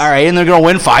Series. All right, and they're gonna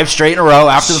win 5 straight in a row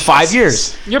after the 5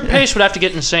 years. Your pace would have to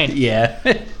get insane. Yeah.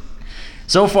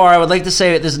 So far, I would like to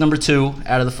say this is number 2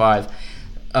 out of the 5.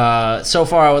 So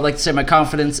far, I would like to say my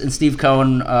confidence in Steve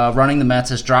Cohen running the Mets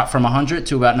has dropped from 100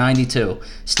 to about 92.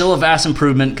 Still a vast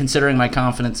improvement considering my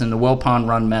confidence in the Wilpon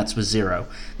run Mets was 0.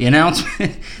 The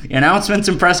announcements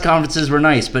and press conferences were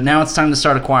nice, but now it's time to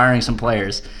start acquiring some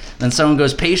players. Then someone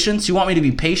goes, "Patience? You want me to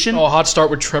be patient?" Oh, hot start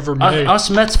with Trevor May. Us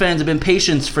Mets fans have been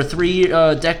patient for 3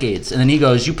 decades. And then he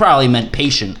goes, "You probably meant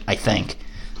patient, I think."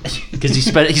 Because he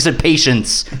said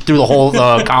patience through the whole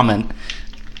comment.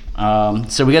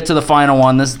 So we get to the final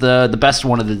one. This is the best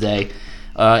one of the day.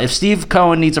 If Steve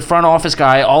Cohen needs a front office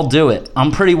guy, I'll do it.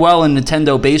 I'm pretty well in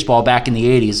Nintendo baseball back in the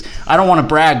 80s. I don't want to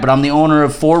brag, but I'm the owner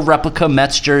of 4 replica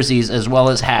Mets jerseys as well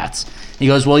as hats. He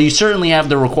goes, "Well, you certainly have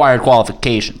the required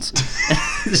qualifications."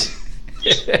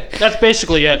 That's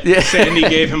basically it. Sandy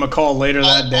gave him a call later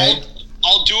that day.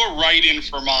 I'll do a write-in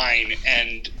for mine,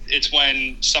 and it's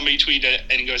when somebody tweeted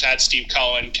and goes, "At Steve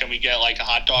Cohen, can we get like a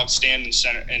hot dog stand in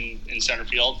center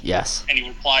field?" Yes. And he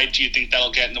replied, "Do you think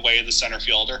that'll get in the way of the center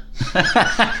fielder?"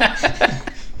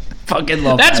 Fucking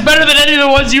love That's that. better than any of the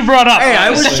ones you brought up. Hey, I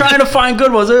was trying to find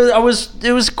good ones.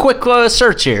 It was a quick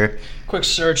search here. Quick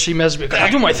search. He messaged me. Can I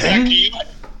do my Zach, thing?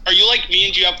 are you like me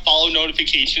and do you have follow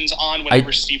notifications on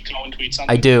whenever Steve Cohen tweets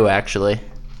something? I do actually.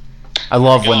 I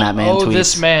love when that man Oh, tweets.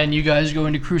 this man you guys are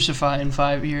going to crucify in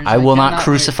 5 years. I will not cannot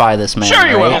crucify this man. Sure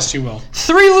you right? will. Yes, you will. wait.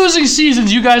 3 losing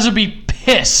seasons, you guys will be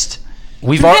pissed.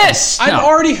 We've already. Pissed! I've No.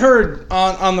 already heard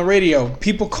on the radio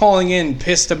people calling in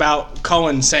pissed about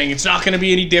Cohen, saying it's not going to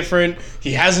be any different.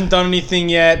 He hasn't done anything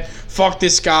yet. Fuck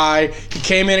this guy. He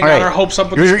came in and All got right. our hopes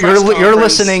up with You're, this press you're conference.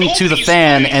 listening to the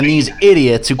fan and these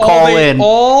idiots who call they in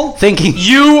all thinking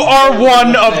You are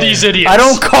one of these idiots. I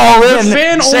don't call in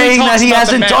fan only saying that talks he about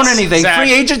hasn't the done Mets, anything. Zach.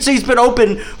 Free agency's been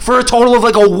open for a total of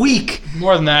like a week.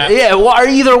 More than that. Yeah, well,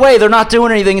 either way, they're not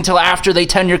doing anything until after they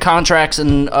tenure contracts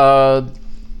and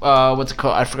what's it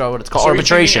called? I forgot what it's called. So you're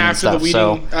thinking Arbitration and after stuff. the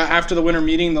So meeting, after the winter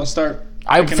meeting, they'll start.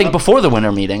 I picking think up? before the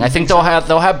winter meeting. I think they'll have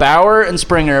Bauer and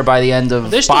Springer by the end of Are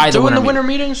they still by the doing winter the winter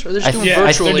meeting. meetings? Or are they just I doing think- Yeah,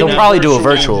 virtually they'll now? probably do it Winter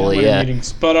virtually, yeah.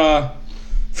 meetings. But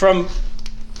from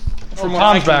what I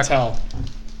Tom's can back. tell,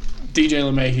 DJ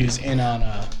LeMahieu's in on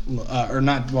or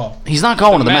not. Well, He's not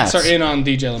going to the Mets Mets. are in on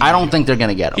DJ LeMahieu. I don't think they're going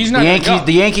to get him. He's not the gonna Yankees. go.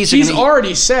 The Yankees. Are He's gonna,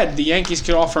 already said the Yankees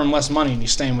could offer him less money, and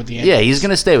he's staying with the Yankees. Yeah, he's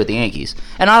going to stay with the Yankees.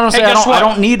 And honestly, Hey, guess I what?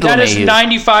 don't need That is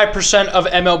LeMahieu. 95% of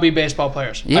MLB baseball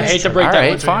players. I hate to break all that. right,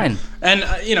 to you. fine. And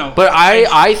But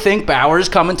I think Bauer's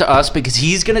coming to us because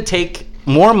he's going to take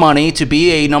more money to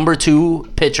be a number 2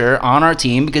 pitcher on our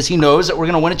team because he knows that we're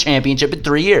going to win a championship in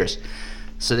 3 years.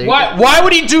 So there you go. Why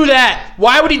would he do that?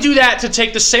 Why would he do that to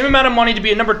take the same amount of money to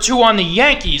be a number 2 on the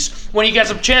Yankees when he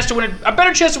gets a chance to win a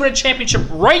better chance to win a championship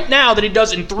right now than he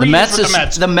does in 3 years with the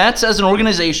Mets? The Mets as an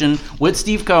organization with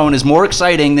Steve Cohen is more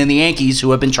exciting than the Yankees,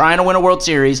 who have been trying to win a World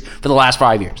Series for the last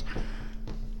 5 years.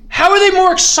 How are they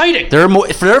more exciting?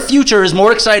 Their future is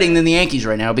more exciting than the Yankees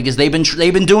right now because they've been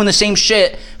doing the same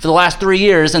shit for the last 3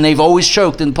 years and they've always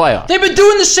choked in the playoffs. They've been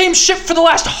doing the same shit for the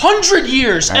last 100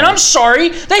 years, and I'm sorry,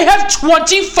 they have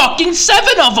 20 fucking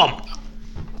 7 of them.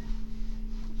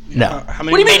 No, how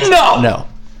many What do you mean no? no.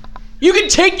 You can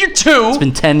take your 2. It's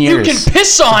been 10 years. You can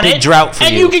piss on Big it. drought for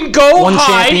and you. you can go One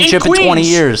hide championship in in 20 Queens.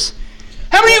 years.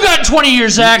 How many you got in 20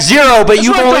 years, Zach? 0, but That's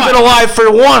you've what I only thought. been alive for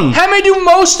 1. How many do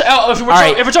most? If we're talking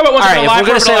about ones that all are right, alive, if we're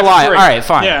gonna say alive alive, for all 3. right,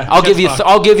 fine. Yeah, I'll give you. that's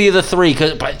fine. I'll give you the 3.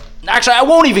 But actually, I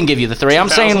won't even give you the 3. I'm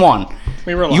saying 1.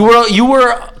 We were alive. You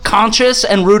were conscious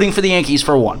and rooting for the Yankees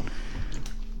for 1.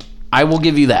 I will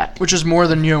give you that. Which is more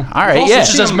than you. All right, also yeah. Which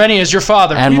is as many as your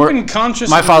father. And You've we're been conscious.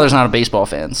 my of- father's not a baseball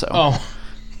fan, so Oh.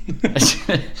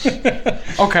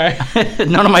 Okay.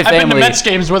 none of my I've been to family. Mets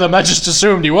games with him. I just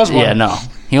assumed he was one. Yeah, no.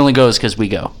 He only goes because we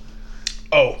go.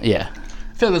 Oh. Yeah.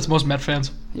 I feel like that's most Met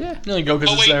fans. Yeah. They only go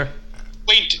because it's wait. there.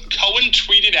 Wait, Cohen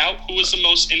tweeted out who was the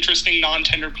most interesting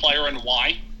non-tendered player and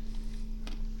why?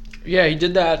 Yeah, he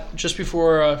did that just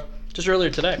before, just earlier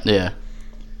today. Yeah.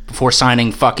 Before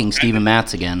signing fucking Steven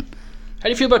Matz again. How do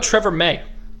you feel about Trevor May?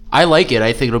 I like it.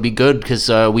 I think it'll be good because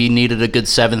we needed a good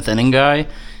 7th inning guy,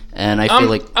 and I feel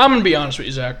like I'm gonna be honest with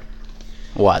you, Zach.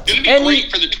 what? It's going to be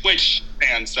great for the Twitch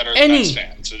fans that are Mets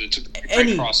fans. So it's a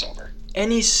great crossover.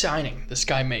 Any signing this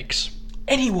guy makes,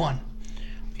 anyone,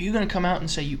 are you gonna come out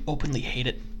and say you openly hate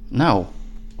it? No.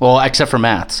 Well, except for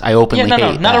Matz, I openly Yeah,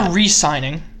 no, hate not that. a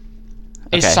re-signing,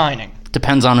 a Okay. signing.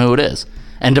 Depends on who it is,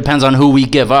 and depends on who we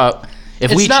give up.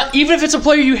 If It's we not even if it's a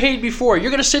player you hated before. You're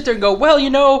gonna sit there and go,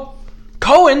 well,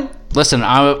 Cohen. listen,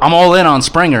 I'm all in on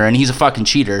Springer, and he's a fucking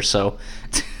cheater. So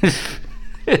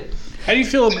How do you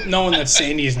feel knowing that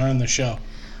Sandy's running the show?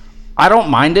 I don't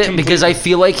mind it because I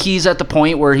feel like he's at the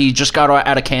point where he just got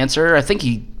out of cancer. I think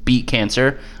he beat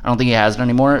cancer. I don't think he has it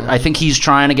anymore. I think he's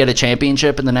trying to get a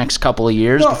championship in the next couple of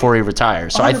years Well, before he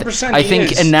retires. So 100% I he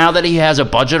think, is. and now that he has a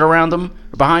budget around him,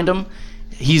 behind him,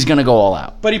 he's gonna go all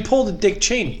out. But he pulled a Dick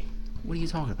Cheney. What are you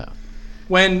talking about?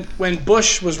 When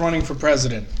Bush was running for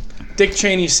president, Dick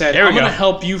Cheney said, There we I'm going to go.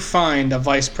 help you find a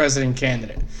vice president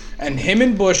candidate. And him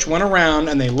and Bush went around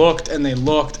and they looked and they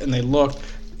looked and they looked,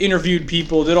 interviewed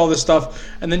people, did all this stuff.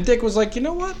 And then Dick was like, you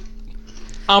know what?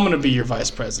 I'm going to be your vice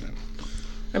president.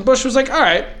 And Bush was like, all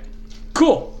right,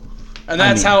 cool. And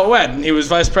that's how it went. And he was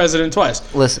vice president twice.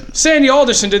 Listen, Sandy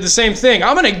Alderson did the same thing.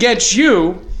 I'm going to get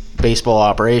you baseball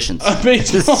operations. a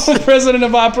baseball president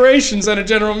of operations and a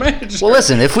general manager. Well,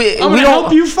 listen, if we I'm we going to don't.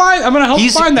 help you find. I'm going to help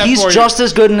find that He's for you. just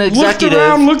as good an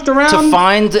executive looked around. to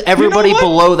find everybody what?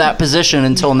 below that position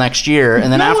until next year,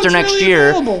 and then No after one's next really year,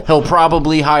 available. he'll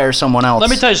probably hire someone else.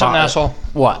 Let me tell you something, asshole.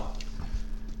 What?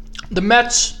 The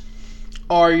Mets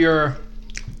are your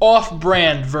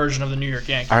off-brand version of the New York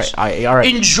Yankees. All right.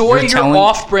 Enjoy You're your telling-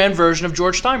 off-brand version of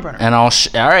George Steinbrenner. And all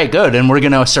right, good, and we're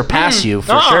gonna surpass you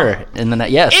for sure in the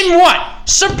yes. In what?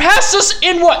 Surpass us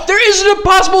in what? There isn't a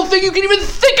possible thing you can even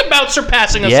think about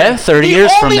surpassing us Yeah, in. 30 The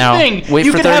years from only now. thing Wait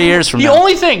you for could 30 have- years from the now.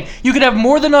 only thing you could have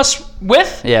more than us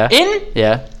with Yeah.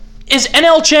 is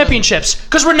NL championships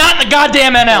because we're not in the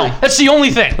goddamn NL. That's the only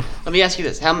thing. Let me ask you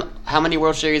this: how many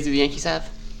World Series do the Yankees have?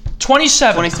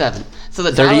 27. 27. So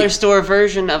the 30 dollar store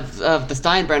version of the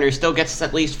Steinbrenner still gets us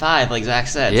at least 5, like Zach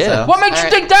said. Yeah. So, What makes you all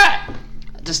right, think that?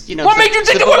 Just What makes you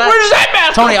think that? simple Where does that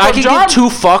math Tony, come I from, can John? give 2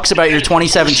 fucks about your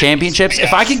 27 championships.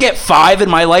 If I could get 5 in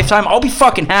my lifetime, I'll be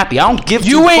fucking happy. I don't give 2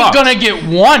 You ain't fucks. gonna get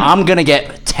one. I'm gonna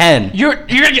get 10. You're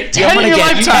gonna get 10 I'm gonna in your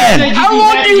get lifetime. 10. How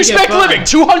long do you expect living?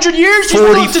 200 years? You're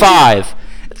supposed to do- 45.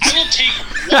 I will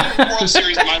take one World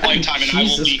Series in my lifetime, and I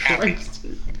will be happy.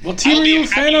 What team are you a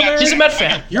fan of? He's a Met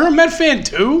fan. You're a Met fan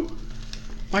too?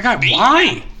 My God,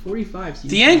 why? 45.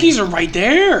 The Yankees are right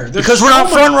there. They're Because we're so not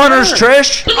much front runners, better.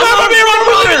 Trish. I'm gonna be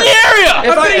running in the area.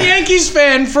 I've been a Yankees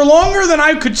fan for longer than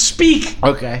I could speak.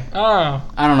 Okay. Oh.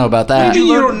 I don't know about that. You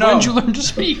don't know. When did you learn to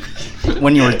speak?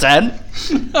 When you were 10?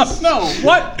 No,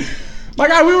 what? My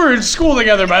God, we were in school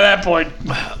together by that point.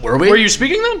 Were we? Were you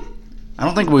speaking then? I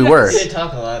don't think we were. We didn't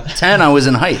talk a lot. 10, I was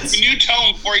in Heights. You knew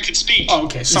Tone before he could speak. Oh,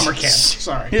 okay, summer camp.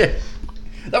 Sorry. Yeah.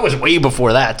 That was way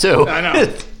before that, too. I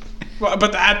know. Well,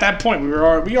 but at that point, we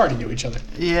already knew each other.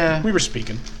 Yeah. We were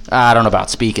speaking. I don't know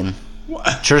about speaking.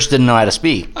 Church didn't know how to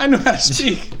speak. I knew how to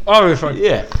speak.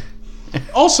 Yeah.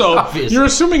 Also, Obviously. you're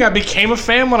assuming I became a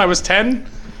fan when I was 10?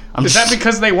 Is that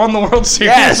because they won the World Series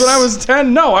Yes. when I was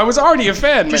 10? No, I was already a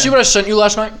fan, Did you see what I sent you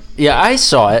last night? Yeah, I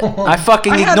saw it. I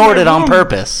fucking I had ignored my it on room.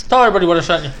 purpose. Tell everybody what I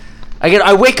sent you.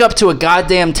 I wake up to a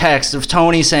goddamn text of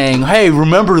Tony saying, "Hey,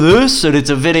 remember this?" And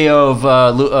it's a video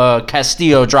of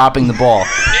Castillo dropping the ball. Yeah,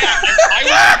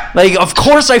 I Like, of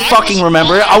course I fucking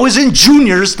remember it. I was in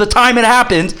juniors the time it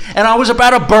happened, and I was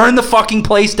about to burn the fucking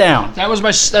place down. That's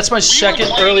my second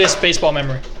playing- earliest baseball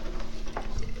memory.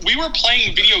 we were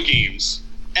playing video games,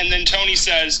 and then Tony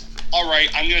says, "All right,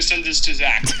 I'm going to send this to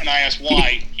Zach." And I asked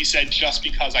why. He said, "Just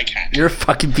because I can." You're a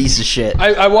fucking piece of shit.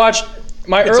 I watched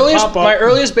my a earliest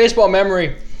pop-up. baseball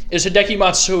memory is Hideki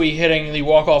Matsui hitting the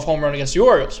walk-off home run against the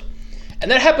Orioles, and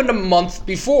that happened a month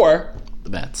before. The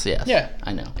Mets, yes. Yeah,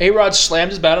 I know. A-Rod slammed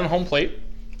his bat on home plate,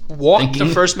 walked Thinking.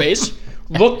 to first base,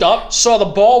 looked up, saw the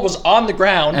ball was on the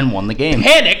ground, And won the game.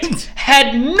 panicked,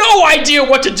 had no idea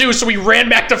what to do, so he ran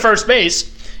back to first base.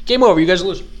 Game over. You guys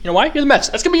lose. You know why? You're the Mets.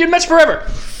 That's gonna be your Mets forever.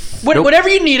 Nope. Whenever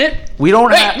you need it. We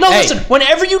don't Hey, have. no, hey, listen.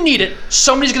 Whenever you need it,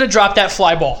 somebody's gonna drop that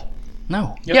fly ball.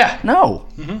 No. Yeah. No.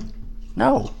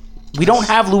 No. We don't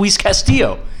have Luis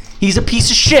Castillo. He's a piece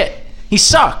of shit. He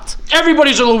sucked.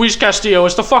 Everybody's a Luis Castillo.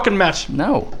 It's the fucking Mets.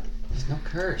 No. There's no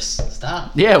curse.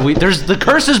 Stop. Yeah, there's the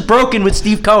curse is broken with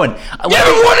Steve Cohen. You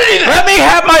haven't won anything. Let me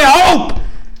have my hope.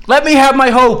 Let me have my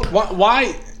hope.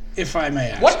 Why, if I may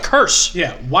ask? What curse?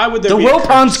 Yeah, why would there The be a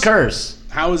Wilpons curse? curse.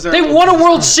 How is there They won a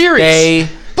World Series. They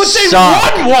But they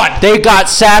suck. won one. They got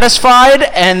satisfied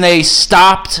and they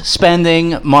stopped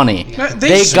spending money.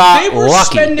 They got were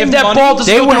lucky. spending If that money, ball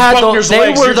doesn't They go were, through Buckner's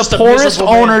legs, the you're just a poorest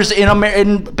miserable man. owners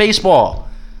in baseball.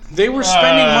 They were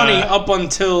spending money up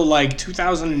until like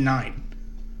 2009.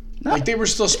 Like they were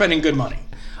still spending good money.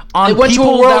 On They went to a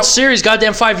people World that- Series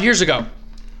goddamn 5 years ago. All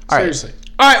right, Seriously.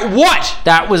 All right, what?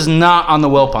 that was not on the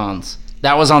Wilpons.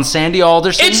 That was on Sandy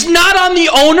Alderson. It's not on the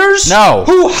owners? No.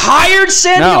 Who hired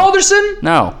Sandy No. Alderson?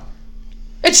 No.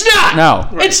 It's not. No.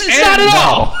 It's not at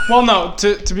all. Well, no.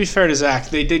 To be fair to Zach,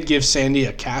 they did give Sandy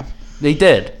a cap. They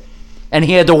did. And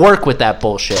he had to work with that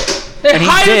bullshit. They And he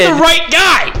hired did. the right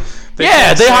guy.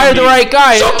 Yeah, they hired the right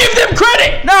guy. So give them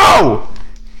credit. No!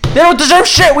 They don't deserve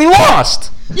shit. We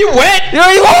lost. You went.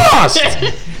 We lost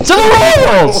to the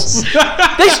Royals.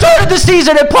 They started the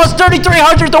season at plus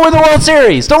 3,300 to win the World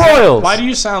Series. The Royals. Why do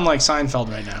you sound like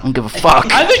Seinfeld right now? I don't give a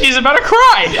fuck. I think he's about to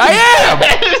cry.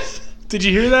 I am. Did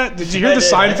you hear that? Did you hear the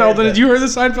Seinfeld in it? Did you hear the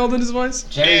Seinfeld in his voice?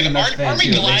 Jerry's a Man, Mets aren't fan we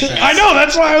too. glad Makes sense. I know.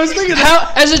 That's why I was thinking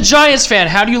that. How, as a Giants fan,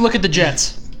 how do you look at the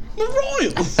Jets? The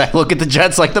Royals. I look at the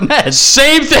Jets like the Mets.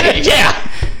 Same thing. Yeah.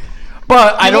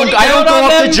 But I don't look go down on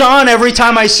up them? to John every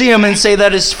time I see him and say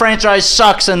that his franchise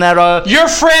sucks and that Your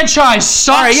franchise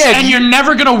sucks, right, yeah, and you're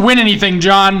never gonna win anything,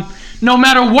 John. No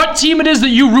matter what team it is that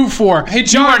you root for, Hey,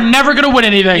 John, you are never gonna win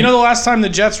anything. You know the last time the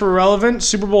Jets were relevant?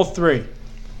 Super Bowl III.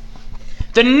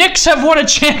 The Knicks have won a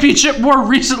championship more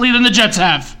recently than the Jets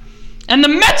have, and the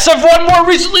Mets have won more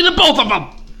recently than both of them.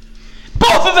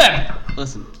 Both of them.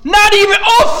 Listen, Not even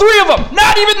all three of them.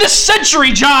 Not even this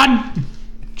century, John.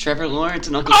 Trevor Lawrence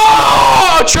and Uncle.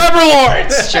 Oh, Trevor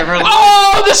Lawrence. Trevor Lawrence.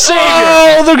 Oh, the savior.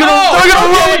 Oh, they're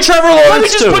gonna ruin Trevor Let me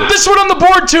Lawrence just too. put this one on the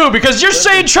board too, because you're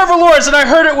saying Trevor Lawrence, and I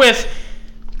heard it with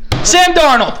Sam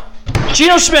Darnold,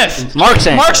 Geno Smith, Mark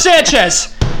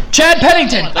Sanchez. Chad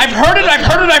Pennington. I've heard it.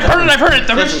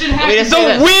 The Listen, let me just say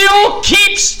the this. wheel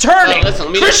keeps turning. Listen,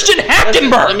 let me Christian Let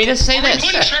Hackenberg. me just say Are we this.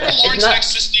 putting Trevor Lawrence It's not-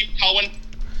 next to Steve Cohen?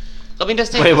 Let me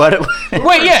just say Wait, this. what?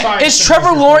 Wait, yeah. Is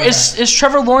Trevor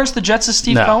Lawrence the Jets'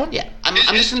 Steve No. Cohen? Yeah, I'm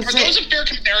just gonna Are say those a fair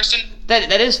comparison?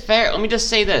 that is fair. Let me just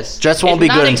say this. Jets won't It's be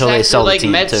not good until they exactly sell the like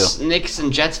team, Mets, too. Knicks,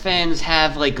 and Jets fans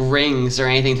have like rings or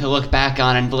anything to look back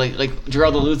on and like draw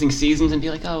the losing seasons and be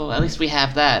like, oh, at least we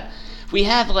have that. We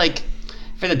have like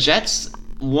for the Jets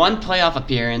one playoff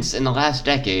appearance in the last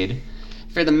decade.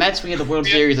 For the Mets, we had the World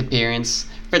Series appearance.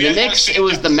 For the Yeah, Knicks, it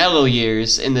was the mellow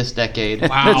years in this decade.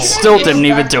 Wow. Still didn't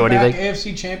even do anything.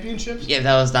 AFC championships? Yeah,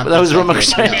 that was not. That was this Romo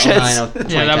decade. Sanchez. I know,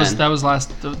 Yeah, that 2010. was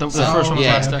last. The first one was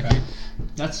yeah. last decade.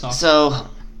 That sucks. So,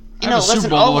 you I know, have a Super listen,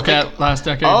 Bowl to all, look like, at last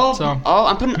decade. all, So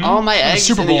I'm putting all my eggs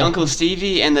Super in the Bowl. Uncle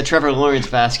Stevie and the Trevor Lawrence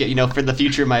basket, you know, for the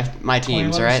future of my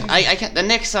teams, all right? I can't, the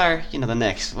Knicks are, you know, the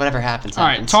Knicks. Whatever happens, all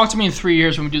right, happens. talk to me in 3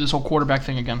 years when we do this whole quarterback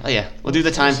thing again. Oh, yeah. We'll do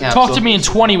the time capsule. Talk to me in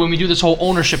 20 when we do this whole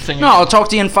ownership thing. No, I'll talk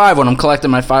to you in 5 when I'm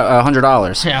collecting my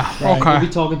 $100. Yeah. Right, Okay. We'll be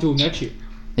talking to him next year.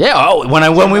 Yeah. Oh,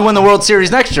 when we win the World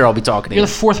Series next year, I'll be talking to You're you.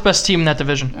 the fourth best team in that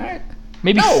division.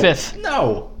 Maybe fifth.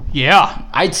 No. Yeah.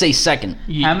 I'd say second.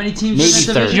 How many teams Maybe in that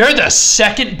third. division? You're the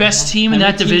second best team in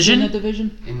How that many teams in that division.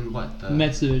 division? In what? The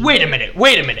Mets division. Wait a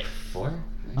minute. 4?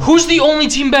 Who's the only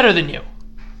team better than you?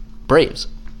 Braves.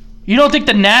 You don't think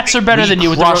the Nats are better than you?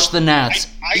 We With the crushed the Nats.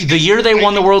 I The year they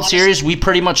won the World honestly- Series, we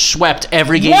pretty much swept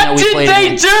every game that What we did played. they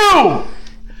against. do?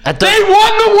 At the, They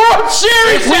won the World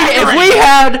Series. if we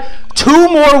had 2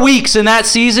 more weeks in that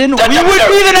season, we would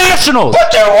be the Nationals.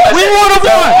 We would have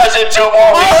won. wasn't 2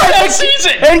 more weeks in that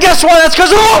season. And guess what? That's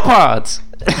because of all pods.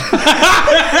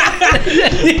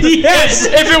 Yes.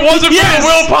 If it wasn't for the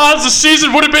Will Ponds, the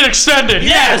season would have been extended.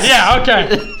 Yes. Yeah.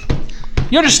 Okay.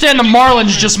 You understand the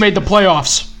Marlins just made the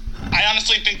playoffs. I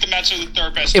honestly think the Mets are the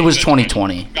third best. It team was in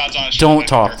 2020. God's honest Don't truth.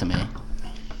 talk to me.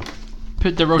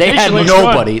 The They rotation had looks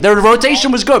nobody. Their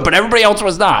rotation was good, but everybody else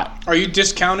was not. Are you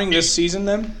discounting this season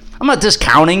then? I'm not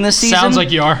discounting this good. season. Sounds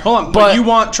like you are. Hold on, but But- you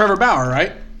want Trevor Bauer,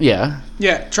 right? Yeah.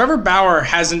 Yeah, Trevor Bauer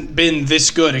hasn't been this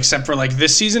good except for like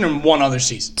this season and one other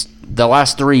season. The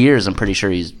last 3 years, I'm pretty sure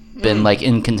he's been like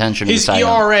in contention. His to Cy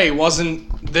Young. ERA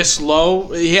wasn't this low.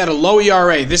 He had a low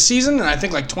ERA this season, and I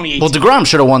think like 2018. Well, DeGrom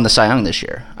should have won the Cy Young this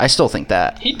year. I still think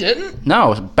that. He didn't.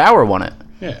 No, Bauer won it.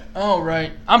 yeah. Oh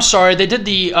right. I'm sorry. They did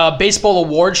the baseball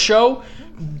awards show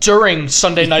during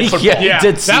Sunday Night Football. Yeah.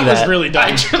 did see that was that. really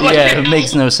dumb. Yeah, it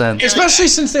makes no sense. Especially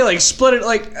since they like split it.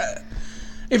 Like,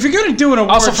 if you're gonna do an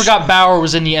award, Also forgot Bauer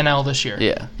was in the NL this year.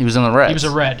 Yeah, he was in the Reds. He was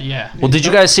a Red. Yeah. Well, did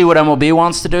you guys see what MLB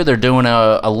wants to do? They're doing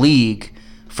a league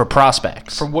for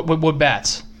prospects. For wood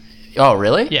bats. Oh,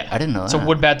 really? Yeah. I didn't know It's that. a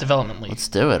wood bat development league. Let's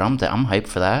do it. I'm hyped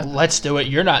for that. Let's do it.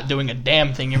 You're not doing a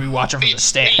damn thing. You'll be watching from the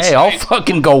stands. Hey, I'll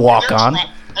fucking go walk on.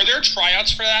 Are there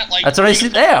tryouts for that? Like That's what I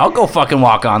said. Yeah, I'll go fucking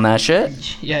walk on that shit.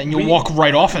 Yeah, and you'll walk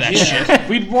right off of that shit.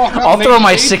 we'd walk up. I'll and throw they'd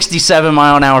my say- 67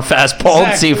 mile an hour fastball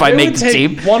and see if I They make would the take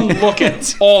team. One look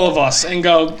at all of us and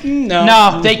go, no.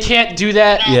 No, they can't do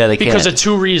that. Yeah, they because can't. of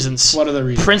 2 reasons. What are the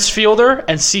reasons? Prince Fielder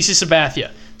and CeCe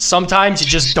Sabathia. Sometimes you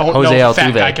just don't Jose know if a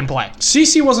fat Altuve. guy can play.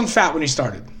 CeCe wasn't fat when he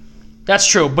started. That's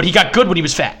true, but he got good when he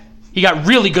was fat. He got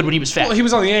really good when he was fat. Well, he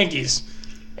was on the Yankees.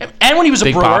 And when he was a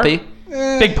Big Brewer. Poppy.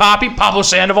 Big Poppy, Pablo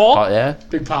Sandoval. Oh, yeah.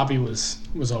 Big Poppy was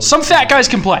always. Some fat guys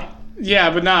can play. Yeah,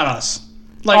 but not us.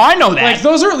 Like, Oh, I know that. Like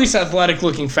those are at least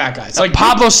athletic-looking fat guys. Like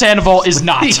Pablo Sandoval is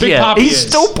not. Big Yeah, Poppy he's is.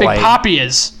 still Big playing. Poppy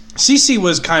is. CeCe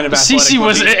was kind of athletic. CeCe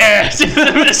was.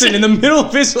 Listen, in the middle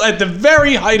of his, at the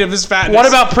very height of his fatness. What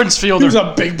about Prince He Fielder? was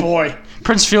a big boy.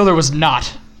 Prince Fielder was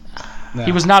not.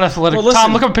 He was not athletic. Well, listen,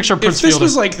 Tom, look up a picture of Prince if this Fielder.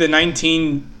 was like the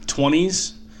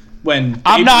 1920s, when Babe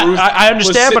I'm not- Ruth I understand, was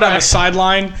but sitting on I- the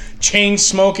sideline, chain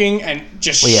smoking, and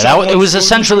just Well, yeah, shoveling it was food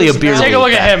essentially into a beer his mouth. Take a look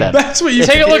league at back him. then. That's what you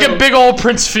Take a look do. at big old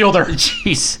Prince Fielder.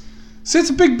 Jeez. So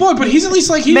it's a big boy, but he's at least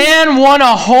like Man won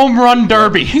a home run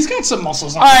derby. He's got some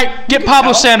muscles on All him. right, get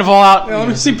Pablo Sandoval out. Yeah, let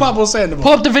me see Pablo Sandoval.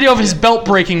 Pull up the video of his belt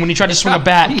breaking when he tried to swing a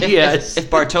bat. Yes. If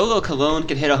Bartolo Colon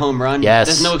could hit a home run, Yes.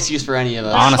 there's no excuse for any of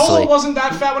us. Honestly. Polo wasn't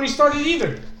that fat when he started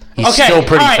either. He's Okay, still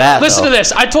pretty all right, fat, listen though. to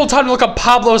this. I told Tom to look up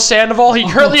Pablo Sandoval. He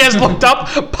currently has looked up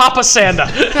Papa Sanda.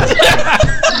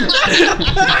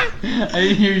 I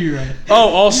didn't hear you right. Oh,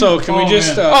 also, can we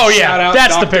just Oh, yeah, shout out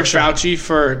that's the Dr. picture. Fauci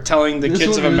for telling the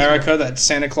kids of one, this America that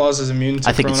Santa Claus is immune to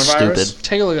I think it's coronavirus? stupid.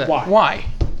 Take a look at that. Why?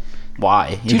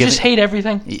 Why? Do you just hate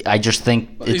everything? I just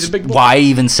think He's it's a big boy. why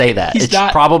even say that? He's It's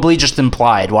not- probably just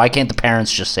implied. Why can't the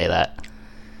parents just say that?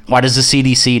 Why does the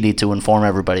CDC need to inform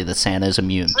everybody that Santa is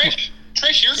immune?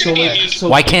 Trish, you're going to be immune to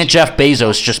Why can't Jeff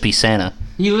Bezos just be Santa?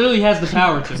 He literally has the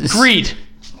power to. Greed.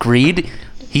 Greed?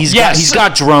 He's Yes.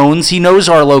 got drones. He knows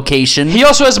our location. He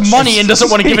also has money and doesn't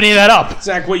want to give any of that up.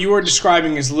 Zach, what you were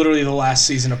describing is literally the last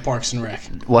season of Parks and Rec.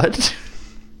 What?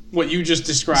 What you just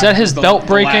described. Is that his was the, belt the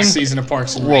breaking? last season of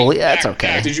Parks and Rec. Well, yeah, that's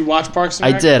okay. Did you watch Parks and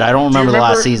I Rec? did. I don't Do you remember the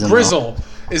last season. though. Grizzle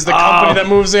is the company that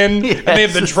moves in, and they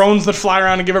have the Yes. drones that fly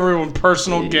around and give everyone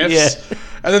personal gifts. Yeah.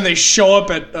 And then they show up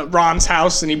at Ron's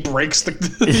house, and he breaks the.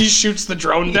 he shoots the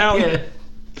drone down.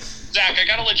 Zach, I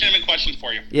got a legitimate question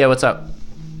for you. Yeah, what's up?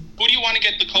 Who do you want to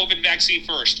get the COVID vaccine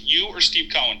first, you or Steve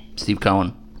Cohen? Steve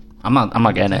Cohen. I'm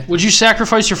not getting it. Would you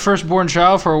sacrifice your firstborn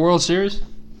child for a World Series?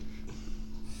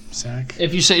 Zach.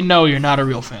 If you say no, you're not a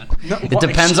real fan. No, It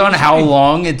depends on how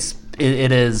long it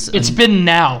is. It's been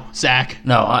now, Zach.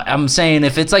 No, I'm saying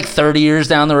if it's like 30 years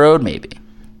down the road, maybe.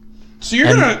 So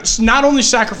you're gonna not only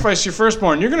sacrifice your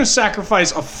firstborn, you're gonna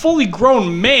sacrifice a fully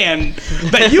grown man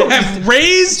that you have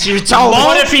raised.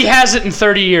 What if he has it in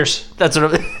 30 years? That's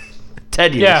what I'm,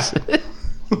 10 years. Yeah.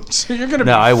 So you're gonna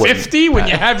No, I be wouldn't. 50 when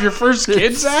you have your first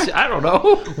kid, Zach? I don't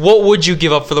know. What would you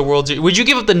give up for the World Series? Would you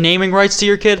give up the naming rights to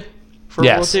your kid? for a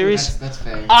Yes. World Series. That's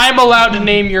fair. I'm allowed to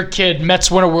name your kid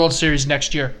Mets win a World Series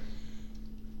next year.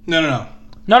 No.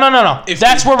 No. If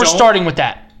That's they where we're don't- starting with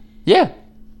that. Yeah.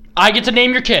 I get to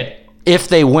name your kid. If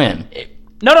they win.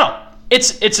 No.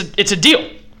 It's a deal.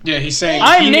 Yeah, he's saying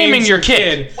I'm he naming names your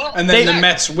kid. and then They- the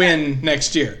Mets win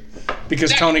next year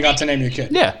because Tony got to name your kid.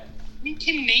 Yeah. You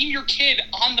can name your kid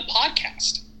on the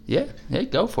podcast. Yeah.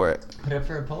 Go for it. Put up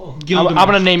for a poll. I'm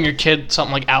gonna name your kid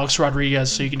something like Alex Rodriguez,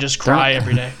 so you can just cry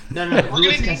every day. No,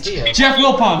 Luis Castillo. Jeff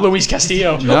Wilpon. Luis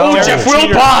Castillo. No. Jeff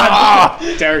Jeter.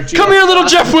 Wilpon. Derek Jeter. Come here, little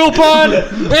Jeff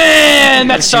Wilpon. Man,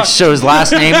 that sucks. So his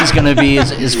last name is going to be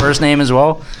his first name as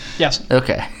well? Yes.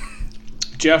 Okay.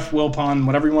 Jeff Wilpon,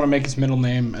 whatever you want to make his middle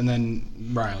name, and then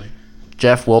Riley.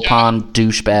 Jeff Wilpon,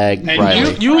 douchebag, And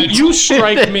Riley. you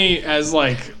strike me as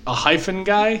like a hyphen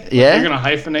guy. Yeah? You're gonna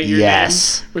hyphenate your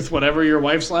Yes. name with whatever your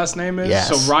wife's last name is. Yes.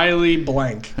 So Riley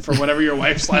blank for whatever your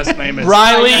wife's last name is.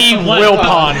 Riley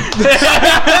Wilpon.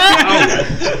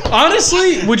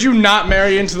 Honestly, would you not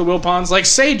marry into the Wilpons? Like,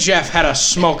 say Jeff had a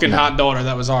smoking hot daughter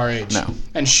that was our age. No.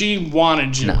 And she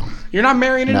wanted you. No. You're not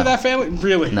marrying into No. that family?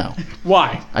 Really? No.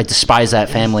 Why? I despise that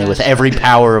family with every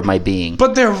power of my being.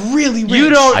 But they're really rich. You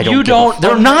don't. I don't You give a- don't.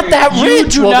 They're not that You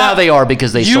rich. do Well, not- now they are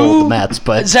because they sold the Mets,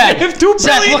 but Zach, They have $2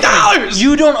 Zach, billion. look at me.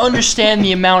 You don't understand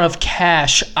the amount of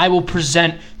cash I will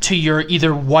present to your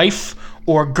either wife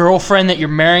or girlfriend that you're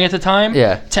marrying at the time.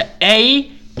 Yeah. To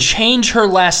A, change her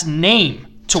last name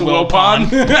to Wilpon.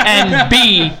 Wilpon, and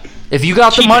B, if you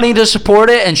got the Keep money to support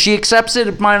it and she accepts it,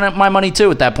 it's my money too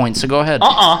at that point. So go ahead.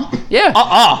 Yeah.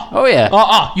 Oh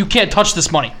yeah. you can't touch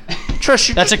this money. Trust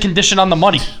you. That's a condition on the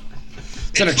money.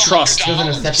 It's in a trust.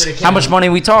 How much money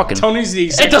are we talking? Tony's the It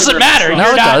executive. doesn't matter. No,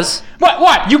 You're it not- does.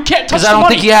 What? You can't touch Because the I don't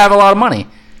money. think you have a lot of money.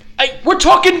 We're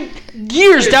talking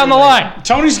years down the line.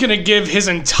 Tony's gonna give his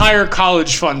entire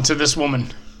college fund to this woman.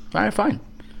 All right, fine.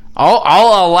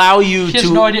 I'll allow you He has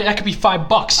to. no idea. That could be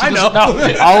 $5. He I doesn't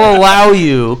know. I'll allow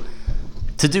you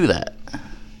to do that.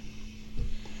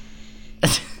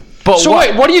 But So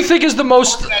wait, what do you think is the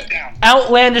most That down.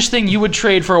 outlandish thing you would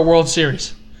trade for a World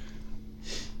Series?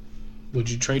 Would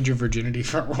you trade your virginity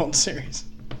for a World Series?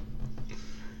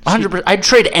 100%. I'd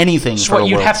trade anything So for a what,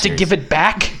 you'd World have Series. to give it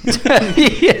back?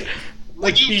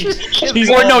 Like He's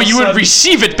Or no, all of a you would sudden-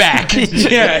 receive it back.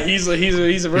 Yeah, he's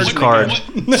a virgin. card.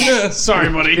 again. Sorry,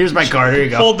 buddy. Here's my card. Here you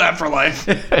go. Hold that for life.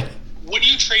 Would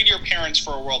you trade your parents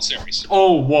for a World Series?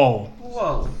 Oh, whoa.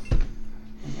 Whoa.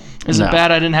 Is it No.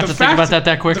 bad I didn't have to think about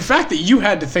that quick? The fact that you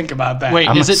had to think about that. Wait,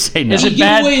 I'm is gonna it say no. is He it gave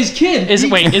bad? away his kid. Is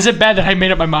it bad that I made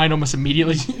up my mind almost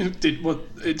immediately?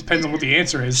 It depends on what the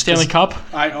answer is. Stanley 'cause Cup?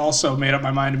 I also made up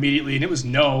my mind immediately, and it was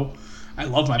no. I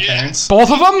love my parents. Both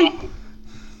of them?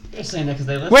 You're saying that because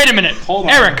they listen. Wait a minute. Hold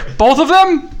on. Eric, both of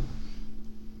them?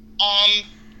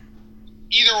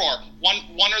 Either or.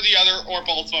 One or the other, or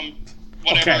both of them.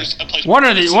 Whatever's a place. One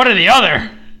or the other?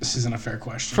 This isn't a fair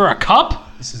question. For a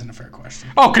cup? This isn't a fair question.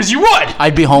 Oh, because you would.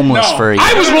 I'd be homeless No, for a year.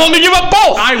 I was willing to give up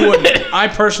both. I wouldn't. I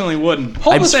personally wouldn't.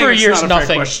 Homeless saying for a it's year is not a fair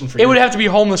nothing. question for It you. would have to be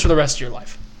homeless for the rest of your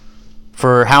life.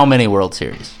 For how many World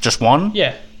Series? Just one?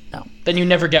 Yeah. No. Then you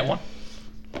never get one.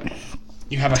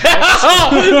 You have a house. Oh,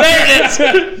 there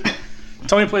it is.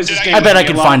 Tony plays this I game. I bet I with me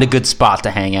can a lot. find a good spot to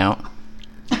hang out.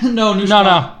 No,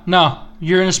 No.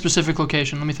 You're in a specific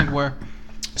location. Let me think where.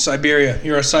 Siberia.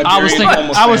 You're a Siberian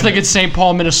homeless I was family. thinking St.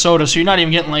 Paul, Minnesota. So you're not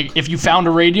even getting like if you found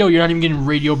a radio, you're not even getting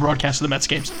radio broadcast of the Mets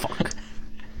games. Fuck.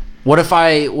 What if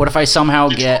I somehow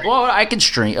get? Well, I can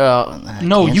stream.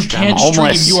 No, you I'm can't stream.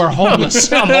 homeless. You are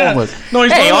homeless. I'm homeless. No,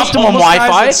 he's Hey, one of those optimum homeless guys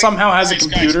Wi-Fi. that somehow has a Guys,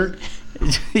 computer.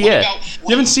 Yeah. About You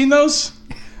haven't seen those?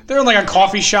 They're in like a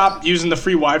coffee shop using the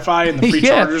free Wi-Fi and the free Yeah.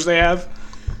 chargers they have.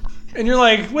 And you're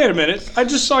like, wait a minute, I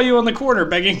just saw you on the corner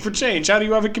begging for change. How do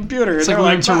you have a computer? It's like we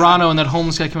were in Toronto and that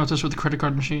homeless guy came up to us with a credit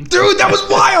card machine. Dude, that was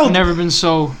wild! Never been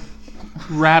so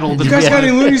rattled. You guys got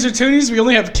any loonies or toonies? We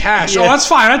only have cash. Oh, that's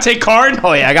fine. I take card.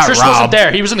 Oh yeah, I got Chris wasn't robbed.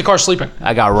 there. He was in the car sleeping.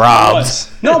 I got robbed.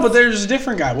 No, but there's a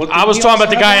different guy. What, I was he talking also about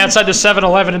the have guy one? outside the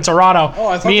 7-Eleven in Toronto. Oh,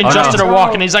 I thought Me and the guy Justin in are Toronto-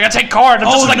 walking. He's like, I take card. I'm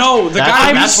Oh just like, no, the That's,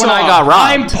 guy. that's we when I saw. got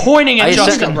robbed. I'm pointing at I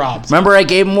Justin. got robbed. Remember, I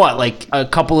gave him what, like a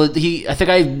couple of I think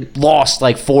I lost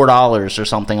like $4 or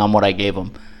something on what I gave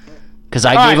him, because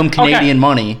I gave right, him Canadian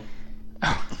money.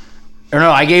 Or no,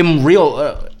 I gave him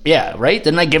real. Yeah, right.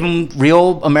 Didn't I give him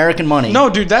real American money? No,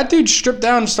 dude, that dude stripped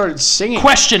down and started singing.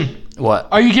 Question: What?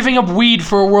 Are you giving up weed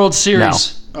for a World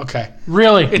Series? Okay,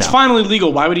 Really? it's finally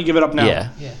legal. Why would he give it up now? Yeah.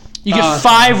 You get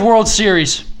 5 World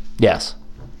Series. Yes.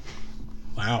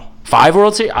 Wow. 5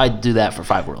 World Series. I'd do that for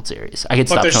 5 World Series. I could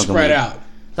But stop they're smoking spread weed. out.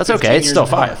 That's 15 okay. It's years still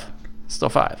apart. 5. Still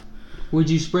 5. Would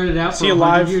you spread it out for he 100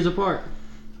 alive? years apart?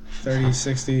 30,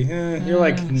 60. You're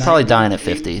like 90. Probably dying at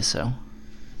 50. So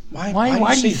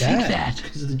Why do you think that?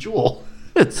 Because of the jewel.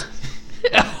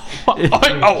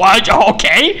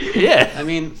 Okay. Yeah. I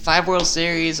mean, 5 World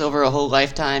Series over a whole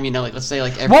lifetime. You know, like let's say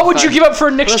like every. What would you 5 give up for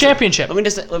a Knicks Listen, championship? Let me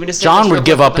just say John this would real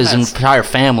give quick up with his the Mets. entire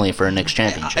family for a Knicks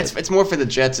championship. It's more for the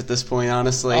Jets at this point,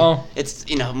 honestly. Oh. It's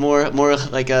more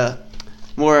like a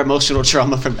more emotional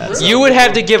trauma from that. You would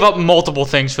have to give up multiple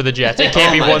things for the Jets. It can't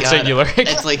Oh be my one God. singular.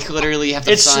 It's like literally you have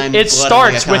to sign. It blood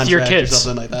on, like, starts a with your contract or kids.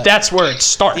 something like that. That's where it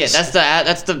starts. Yeah,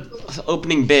 that's the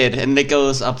opening bid, and it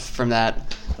goes up from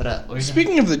that. But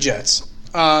Speaking of the Jets,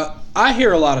 I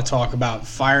hear a lot of talk about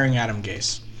firing Adam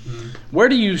Gase. Where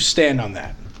do you stand on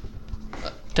that?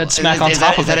 Dead smack on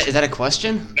top of it. Is that a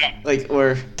question? Like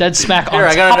or Dead smack on Here,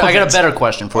 I top of got it. a better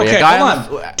question for you. Okay, A guy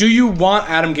hold on. Do you want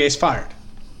Adam Gase fired?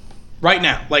 Right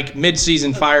now, like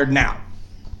mid-season fired now.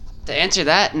 to answer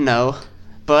that, no.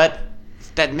 But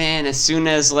that man, as soon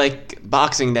as like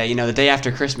Boxing Day, the day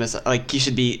after Christmas, like he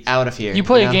should be out of here. You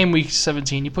play know? a game week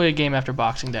 17. You play a game after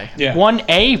Boxing Day. Yeah.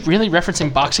 1A, really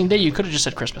referencing Boxing Day? You could have just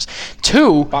said Christmas.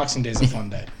 2, Boxing Day's a fun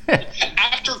day.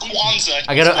 After Kwanzaa.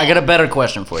 I got a better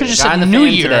question for you. could have just A guy said in the New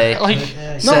fan Year. today Like,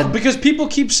 No, said, because people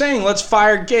keep saying, let's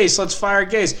fire Gase, let's fire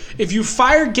Gase. If you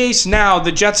fire Gase now,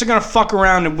 the Jets are going to fuck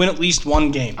around and win at least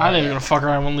one game. I think they're going to fuck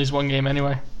around and win at least one game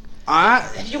anyway.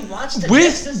 Have you watched the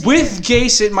With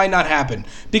Gase, it might not happen.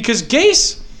 Because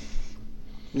Gase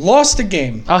lost a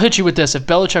game. I'll hit you with this. If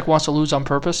Belichick wants to lose on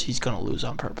purpose, he's going to lose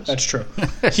on purpose. That's true.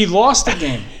 He lost the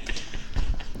game.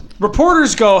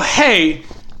 Reporters go, hey,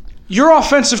 your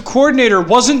offensive coordinator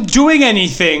wasn't doing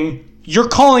anything. You're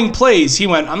calling plays. He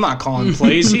went, I'm not calling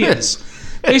plays. He is.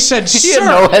 They said, he sir,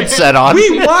 had no headset on.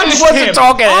 we watched he wasn't him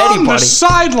talking to on the anybody.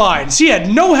 sidelines. He had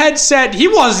no headset. He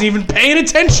wasn't even paying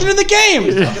attention to the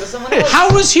game.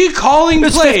 How was he calling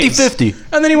It's plays?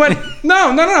 50-50. And then he went,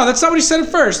 no, that's not what he said at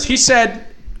first. He said,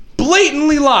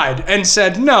 blatantly lied and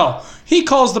said, no, he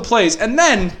calls the plays. And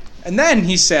then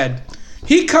he said,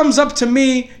 he comes up to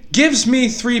me, gives me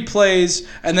 3 plays,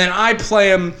 and then I play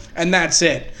him, and that's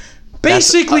it.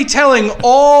 Basically telling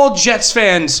all Jets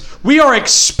fans, we are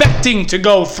expecting to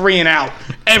go 3 and out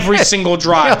every single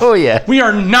drive. Oh, yeah. We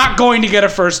are not going to get a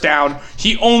first down.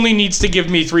 He only needs to give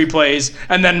me 3 plays,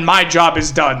 and then my job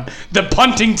is done. The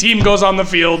punting team goes on the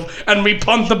field, and we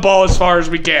punt the ball as far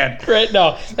as we can. Right?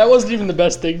 No, that wasn't even the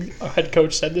best thing our head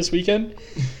coach said this weekend.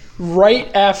 Right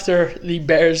after the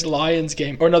Bears-Lions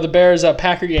game, or no, the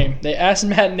Bears-Packer game, they asked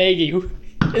Matt Nagy,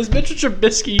 is Mitchell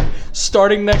Trubisky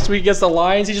starting next week against the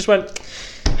Lions? He just went,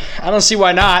 I don't see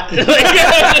why not.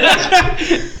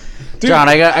 John,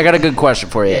 I got a good question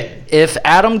for you. If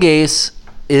Adam Gase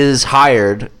is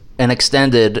hired and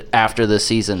extended after the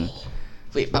season,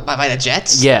 Wait, by the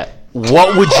Jets? yeah,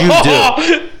 what would you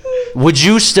do? Would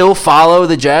you still follow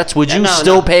the Jets? Would you No,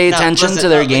 still pay no, attention listen, to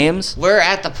their like, games? We're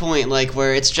at the point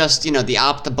where it's just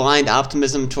the blind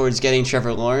optimism towards getting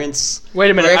Trevor Lawrence. Wait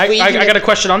a minute, Or if I we even got a get-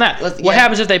 question on that. Let's- What yeah.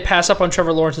 happens if they pass up on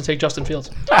Trevor Lawrence and take Justin Fields?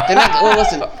 They're not. Well,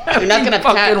 listen, they're not gonna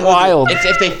fucking pass. wild.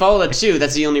 If they follow the 2,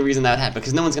 that's the only reason that would happen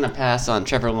because no one's gonna pass on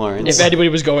Trevor Lawrence. If anybody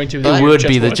was going to, It would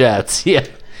be the Jets. Yeah.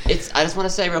 I just want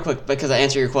to say real quick because I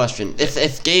answer your question. If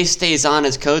Gase stays on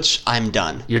as coach, I'm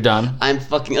done. You're done. I'm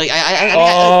fucking like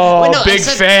Big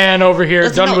fan over here,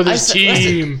 listen, done no, with I his said- team.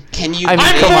 listen, can you? I mean,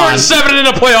 I'm come 4-7 in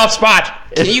a playoff spot.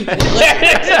 Can you?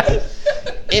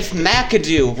 If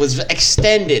McAdoo was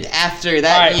extended after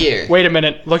that All right, year, wait a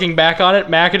minute. Looking back on it,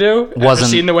 McAdoo, after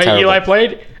Wasn't seeing the way terrible. Eli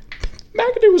played,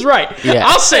 McAdoo was right. Yeah.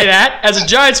 I'll say that. As a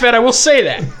Giants fan, I will say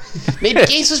that. maybe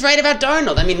Gase was right about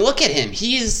Darnold. I mean, look at him.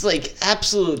 He is like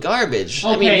absolute garbage.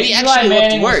 I mean, we actually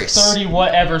looked worse. 30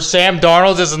 whatever. Sam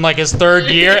Darnold is in like his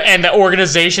 3rd year, and the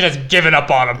organization has given up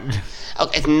on him.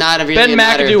 Okay, it's not really Ben a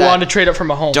matter of McAdoo that. wanted to trade up from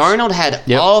Mahomes. Darnold had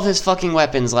all of his fucking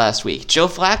weapons last week. Joe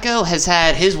Flacco has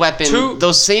had his weapon,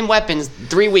 those same weapons,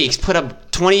 3 weeks. Put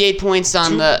up 26 points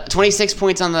on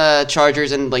the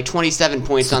Chargers and like 27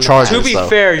 points on the Chargers. Pats. To be So-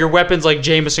 fair, your weapons like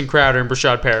Jamison Crowder and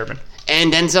Brashad Perriman.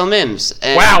 And Denzel Mims.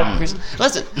 And Wow.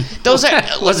 Listen, those are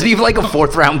Was it even like a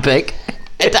 4th round pick?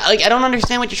 I don't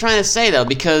understand what you're trying to say though,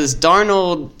 because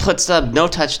Darnold puts up no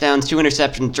touchdowns, 2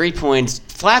 interceptions, 3 points.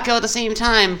 Flacco at the same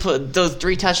time put those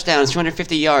 3 touchdowns,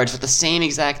 250 yards with the same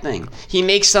exact thing. He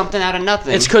makes something out of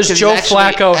nothing. It's because he Joe actually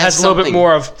Flacco has has a little bit something.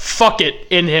 more of fuck it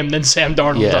in him than Sam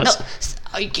Darnold Yeah. does. No,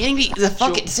 are you kidding me?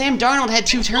 Sam Darnold had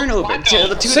 2 turnovers.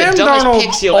 The 2 Sam of the dumbest Darnold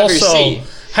picks you'll ever also see.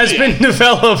 has been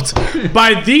developed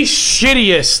by the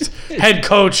shittiest head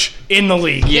coach in the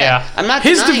league. Yeah. I'm not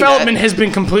His denying development that. has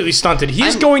been completely stunted.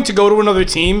 He's I'm- going to go to another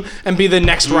team and be the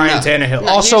next Ryan Tannehill. No.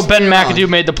 Also, Here's Ben where you're McAdoo wrong.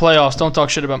 made the playoffs. Don't talk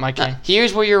shit about my king.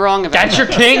 Here's where you're wrong about That's that.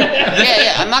 your king?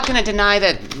 Yeah, I'm not gonna deny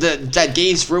that that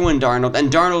Gase ruined Darnold,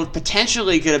 and Darnold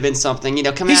potentially could have been something.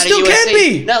 Coming He out still of can USC.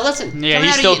 be. No, listen. Yeah, coming he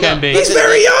out of still U- can no, be. He's listen,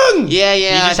 very young. Yeah, He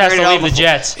I've just has heard to it all leave the before.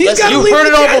 Jets. He's Listen, got to You've leave heard the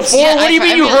it all Jets. before. Yeah, What do you I've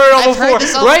mean you heard- heard it all I've heard before?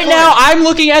 this all Right before. now, I'm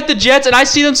looking at the Jets and I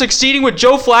see them succeeding with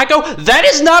Joe Flacco. That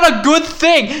is not a good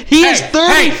thing. He is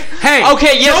 30. hey,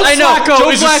 Okay, yes, Joe I know. Flacco Joe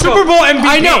is a Flacco. Super Bowl MVP.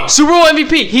 I know, Super Bowl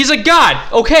MVP. He's a god.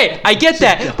 Okay, I get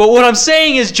that. But what I'm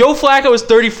saying is Joe Flacco is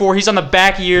 34. He's on the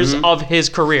back years of his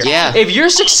career. Yeah. If you're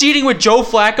succeeding with Joe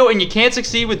Flacco and you can't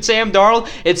succeed with Sam Darnold,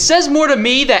 it says more to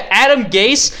me that Adam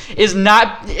Gase is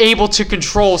not able to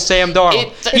control Sam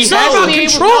Darnold. It's not has about to be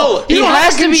able- control. no, You He don't has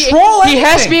have to to be. control He has to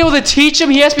anything. be able to teach him.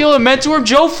 He has to be able to mentor him.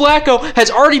 Joe Flacco has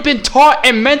already been taught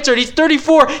and mentored. He's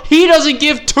 34. He doesn't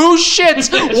give two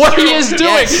shits what he is doing.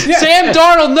 Yes. Yeah. Sam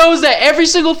Darnold knows that every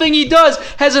single thing he does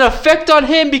has an effect on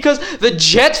him because the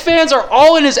Jets fans are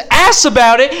all in his ass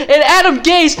about it, and Adam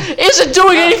Gase isn't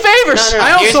doing any favors. no, no.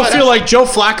 I Here's also what feel like Joe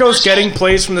Flacco's getting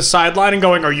plays from the sideline and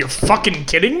going, "Are you fucking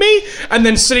kidding me?" And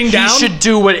then sitting He down. should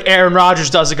do what Aaron Rodgers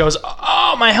does. It goes,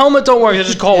 oh, my helmet don't work. They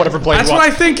just call whatever play That's you what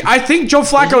want. I think. I think Joe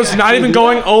Flacco's not even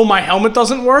going, "Oh, my helmet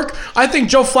doesn't work." I think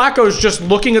Joe Flacco's just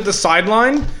looking at the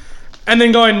sideline and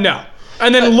then going, "No."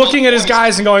 And then looking at his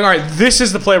guys and going, "All right, this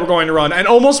is the play we're going to run," and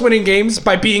almost winning games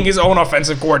by being his own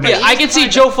offensive coordinator. I can see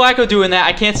Joe Flacco doing that.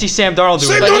 I can't see Sam Darnold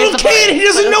doing Sam that. here's Darnold the part- can't. He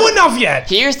doesn't know enough yet.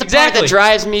 Here's the part Exactly. that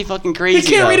drives me fucking crazy. He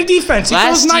can't though. read a defense. He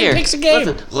throws 9 picks a game.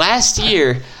 Listen, last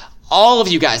year, all of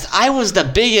you guys, I was the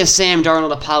biggest Sam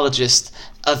Darnold apologist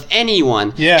of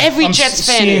anyone. Yeah, every I'm Jets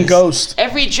fan seeing is. ghost.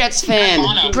 Every Jets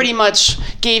fan pretty much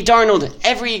gave Darnold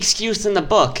every excuse in the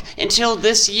book until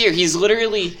this year. He's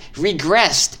literally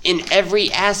regressed in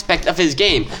every aspect of his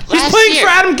game. He's playing for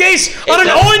Adam Gase on an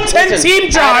 0-10 Listen, team,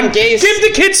 John. Adam Gase- Give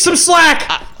the kids some slack.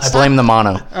 I blame the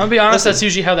mono. I'm going to be honest, that's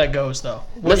usually how that goes, though.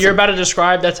 What Listen. you're about to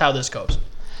describe, that's how this goes.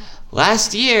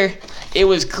 Last year, it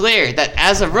was clear that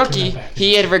as a rookie,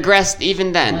 he had regressed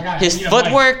even then. His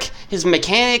footwork, his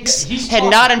mechanics had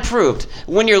not improved.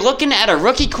 When you're looking at a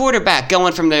rookie quarterback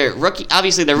going from their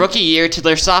rookie year to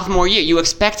their sophomore year, you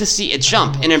expect to see a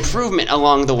jump, an improvement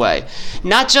along the way.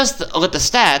 Not just with the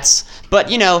stats, but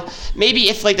maybe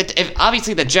if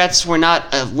obviously the Jets were not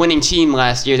a winning team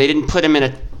last year, they didn't put him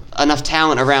in enough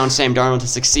talent around Sam Darnold to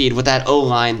succeed with that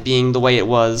O-line being the way it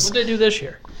was. What did they do this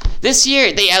year? This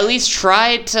year, they at least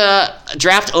tried to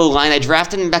draft O-line. They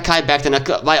drafted Mekhi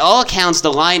Becton. By all accounts,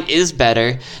 the line is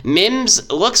better.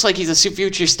 Mims looks like he's a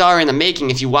future star in the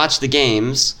making if you watch the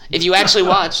games. If you actually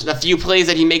watch the few plays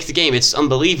that he makes the game, it's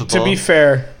unbelievable. To be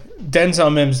fair,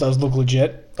 Denzel Mims does look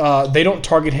legit. They don't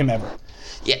target him ever.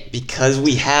 Yeah, because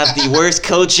we have the worst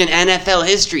coach in NFL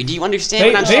history. Do you understand They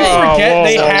what I'm forget saying?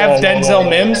 they have Denzel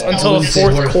Mims until the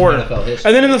fourth quarter.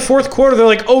 And then in the fourth quarter, they're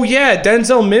like, "Oh yeah,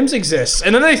 Denzel Mims exists."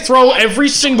 And then they throw every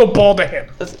single ball to him.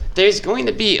 There's going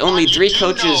to be only 3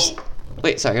 coaches.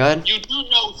 Wait, sorry, go ahead. You do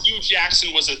know Hugh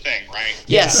Jackson was a thing, right?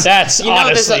 Yes. That's You know,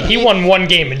 there's honestly, a- he won one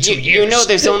game in 2 You years. know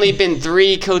there's only been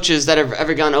 3 coaches that have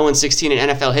ever gone 0-16 in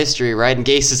NFL history, right? And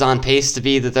Gase is on pace to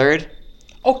be the 3rd.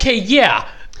 Okay, yeah.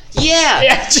 Yeah,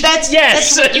 Yeah, yes.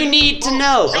 that's what you need to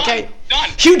know. Okay, Done.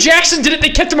 Hugh Jackson did it. They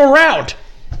kept him around.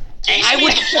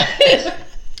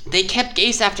 They kept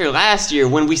Gase after last year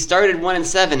when we started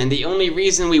 1-7, and the only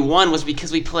reason we won was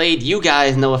because we played you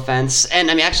guys. No offense, and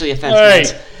I mean actually offense, Hey.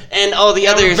 meant, and all the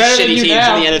other we're better than shitty you teams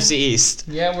now. in the NFC East.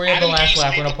 Yeah, we're in the Adam last Gase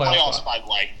lap. made We're in a the playoff playoffs, spot. by the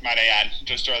way, might I add.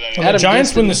 Just throw that in. If the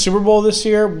Giants Gase win did- the Super Bowl this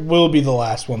year, we'll be the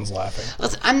last ones laughing.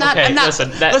 Listen, I'm not. Okay, I'm not. listen,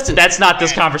 listen. that's not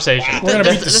this conversation. We're gonna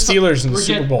beat the this- Steelers in the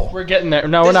Super Bowl. We're getting there.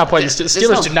 No, we're not playing the Steelers. there's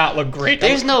Steelers no- do not look great.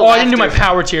 there's no Oh, I didn't do my laughter.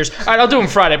 power tiers. All right, I'll do them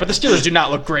Friday, but the Steelers do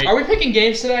not look great. Are we picking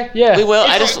games today? Yeah. We will.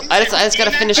 I just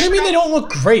gotta finish. What do you mean they don't look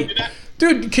great?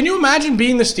 Dude, can you imagine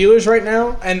being the Steelers right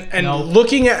now and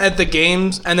looking at the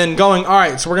games and then going, all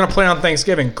right, so we're going to play on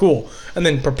Thanksgiving. Cool. And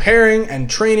then preparing and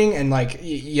training and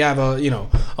you have a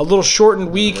little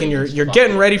shortened week and you're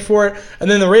getting ready for it. And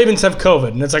then the Ravens have COVID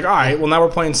and it's like, all right, well now we're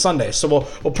playing Sunday. So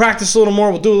we'll practice a little more.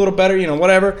 We'll do a little better,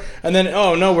 whatever. And then,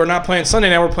 oh no, we're not playing Sunday.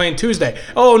 Now we're playing Tuesday.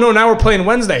 Oh no, now we're playing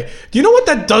Wednesday. Do you know what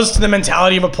that does to the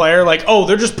mentality of a player? Like, oh,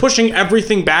 they're just pushing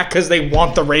everything back because they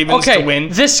want the Ravens Okay, to win.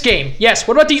 this game. Yes.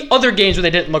 What about the other games where they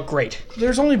didn't look great?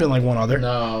 There's only been like one other.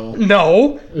 No.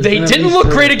 No, they been at didn't least look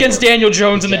 3 great or against 4. Daniel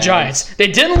Jones and the Giants. They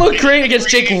didn't look great against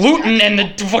Jake Luton and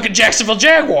the fucking Jacksonville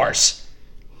Jaguars.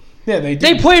 Yeah, they did.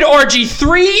 They played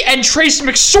RG3 and Trace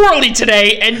McSorley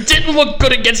today and didn't look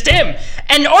good against him.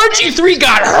 And RG3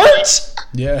 got hurt.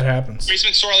 Yeah, it happens. Trace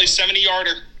McSorley,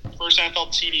 70-yarder. First NFL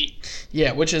TD.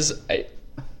 Yeah, which is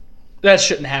that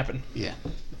shouldn't happen. Yeah.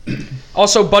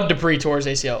 Also, Bud Dupree tore his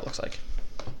ACL. It looks like.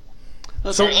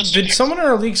 So, did someone in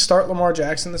our league start Lamar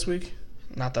Jackson this week?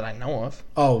 Not that I know of.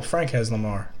 Oh, Frank has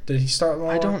Lamar. Did he start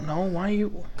Lamar? I don't know why you.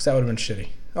 Because that would have been shitty.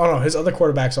 Oh, no, his other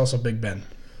quarterback's also Big Ben.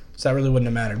 So that really wouldn't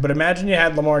have mattered. But imagine you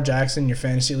had Lamar Jackson in your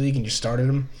fantasy league and you started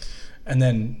him, and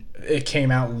then it came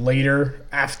out later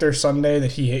after Sunday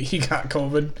that he got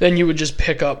COVID. Then you would just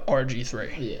pick up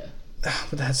RG3. Yeah.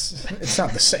 But it's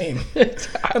not the same.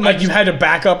 And like you had to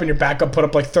back up, and your backup put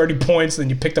up like 30 points. Then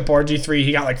you picked up RG3.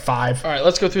 He got like 5. All right,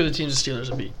 let's go through the teams the Steelers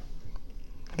have beat.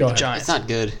 Go ahead. Giants. It's not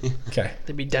good. Okay.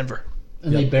 They beat Denver.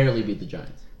 And they barely beat the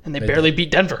Giants. And they barely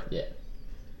beat Denver. Yeah.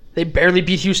 They barely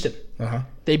beat Houston. Uh-huh.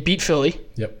 They beat Philly.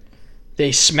 Yep.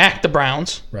 They smacked the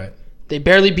Browns. Right. They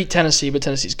barely beat Tennessee, but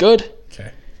Tennessee's good.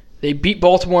 Okay. They beat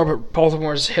Baltimore, but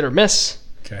Baltimore's hit or miss.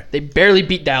 Okay. They barely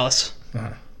beat Dallas.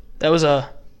 Uh-huh. That was a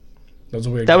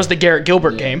weird that game. was the Garrett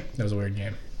Gilbert game. That was a weird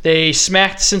game. They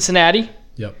smacked Cincinnati.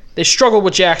 Yep. They struggled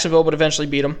with Jacksonville, but eventually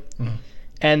beat them. Mhm.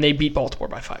 And they beat Baltimore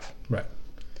by 5. Right.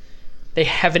 They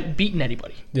haven't beaten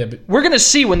anybody. Yeah, but We're going to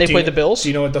see when they play the Bills. do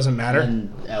you know what doesn't matter?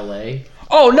 And LA.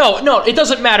 Oh, no, it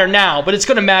doesn't matter now, but it's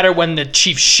going to matter when the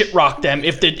Chiefs shit rock them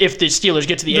if the Steelers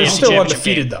get to the They're AFC still Championship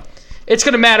undefeated, game. though. It's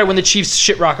going to matter when the Chiefs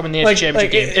shit rock them in the AFC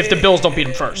Championship game if the Bills don't beat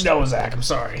them first. No, Zach, I'm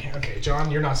sorry. Okay,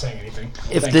 John, you're not saying anything.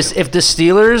 If Thank this you. if the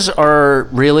Steelers are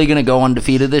really going to go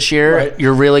undefeated this year, Right.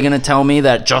 you're really going to tell me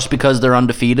that just because they're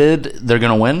undefeated, they're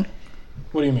going to win?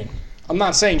 What do you mean? I'm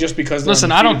not saying just because they're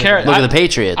Listen, I don't care. Look at the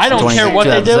Patriots. I don't care what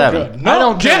they do. 2007. No, I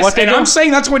don't care what they and do. I'm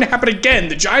saying that's going to happen again.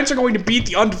 The Giants are going to beat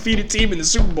the undefeated team in the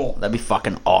Super Bowl. That'd be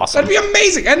fucking awesome. That'd be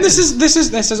amazing. And this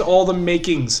is all the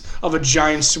makings of a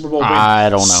Giants Super Bowl win. I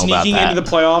don't know about Sneaking that. into the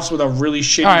playoffs with a really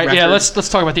shitty All right, record. yeah, let's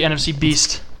talk about the NFC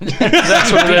Beast.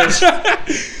 That's what it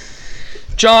is.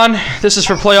 John, this is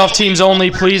for playoff teams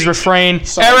only. Please refrain.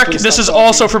 Sorry, Eric, please this stop is talking.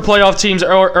 also for playoff teams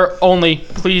or only.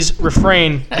 Please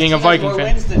refrain. Being a Viking More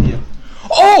fan. wins than you.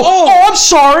 Oh, I'm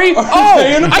sorry. Oh,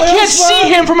 they in a I playoff can't spot?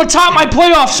 see him from atop my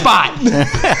playoff spot.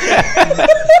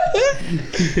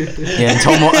 Yeah,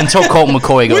 until Colt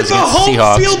McCoy goes with the against the home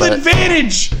Seahawks. field but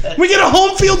advantage. We get a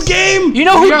home field game. You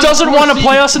know who doesn't want to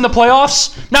play us in the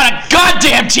playoffs? Not a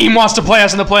goddamn team wants to play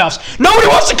us in the playoffs. Nobody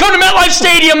wants to come to MetLife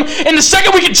Stadium in the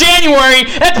second week of January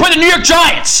and play the New York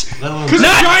Giants. Because the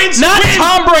Giants Not win.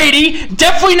 Tom Brady,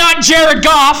 definitely not Jared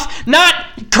Goff, not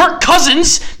Kirk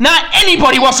Cousins, not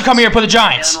anybody wants to come here and play the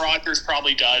Giants. Aaron Rodgers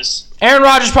probably does. Aaron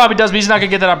Rodgers probably does, but he's not going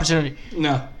to get that opportunity.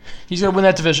 No. He's going to win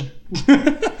that division.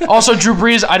 Also, Drew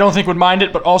Brees, I don't think would mind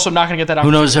it, but also not going to get that who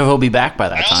opportunity. knows if he'll be back by I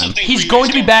that also time? think He's Green going Bay's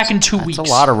to be going- back in 2 weeks. It's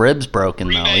a lot of ribs broken,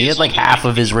 though. He had like half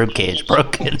of his rib cage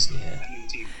broken.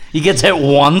 He gets hit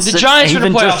once. The Giants are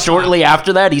even the playoff just shortly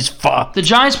after that, he's fucked. The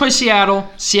Giants play Seattle.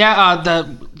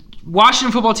 The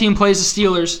Washington football team plays the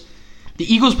Steelers.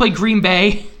 The Eagles play Green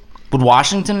Bay. Would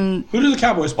Washington? Who do the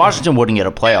Cowboys play? Washington wouldn't get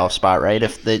a playoff spot, right?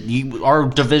 If our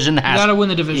division You has. got to win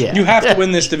the division. Yeah. You have to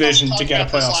win this division to Talked get a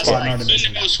about this playoff last spot in our night.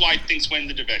 division. He knows who I think's win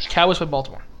the division. Cowboys play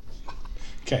Baltimore.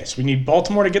 Okay, so we need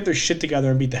Baltimore to get their shit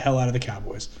together and beat the hell out of the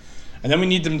Cowboys. And then we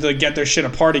need them to get their shit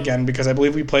apart again because I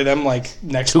believe we play them like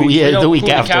next week. Yeah, the week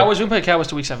Who, after. The Cowboys? We play the Cowboys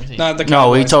to week 17. Not the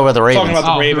No, we Cowboys. talk about the Ravens. Talking about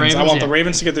the Oh, the Ravens. I Ravens, want the yeah.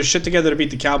 Ravens to get their shit together to beat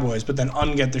the Cowboys, but then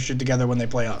get their shit together when they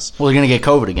play us. Well, they're gonna get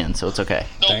COVID again, so it's okay.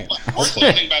 So, Dang. worth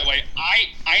noting, by the way,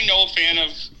 I know a fan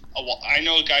of, I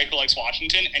know a guy who likes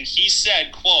Washington, and he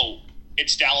said, quote,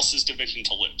 it's Dallas's division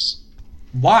to lose.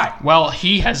 Why? Well,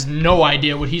 he has no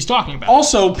idea what he's talking about.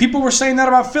 Also, people were saying that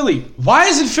about Philly. Why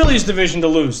is it Philly's division to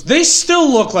lose? They still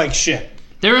look like shit.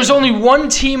 There is only one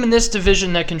team in this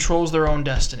division that controls their own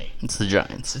destiny. It's the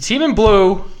Giants. The team in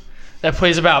blue that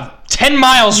plays about 10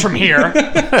 miles from here.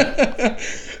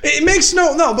 It makes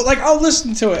but like I'll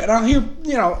listen to it and I'll hear,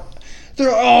 they're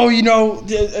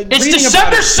It's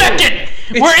December 2nd.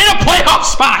 We're in a playoff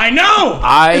spot. I know.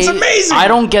 It's amazing. I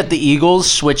don't get the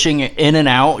Eagles switching in and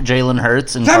out Jalen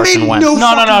Hurts and That Carson made Wentz. no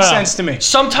No. fucking sense to me.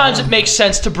 Sometimes it makes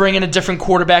sense to bring in a different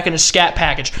quarterback in a scat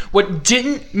package. What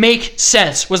didn't make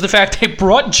sense was the fact they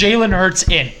brought Jalen Hurts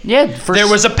in. Yeah, There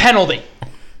was a penalty.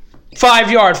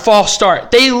 5-yard false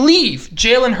start. They leave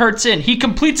Jalen Hurts in. He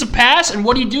completes a pass, and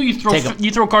what do? You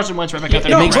throw Carson Wentz right back out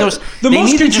there. It makes No, no. the They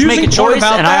most need to just make a confusing part choice,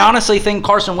 about and that- I honestly think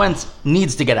Carson Wentz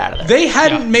needs to get out of there. They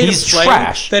hadn't made He's a play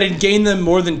trash. that had gained them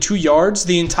more than 2 yards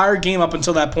the entire game up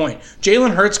until that point.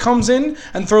 Jalen Hurts comes in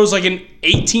and throws like an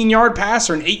 18-yard pass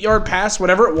or an 8-yard pass,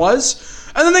 whatever it was.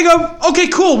 And then they go, okay,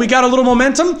 cool, we got a little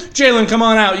momentum. Jalen, come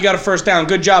on out. You got a first down.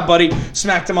 Good job, buddy.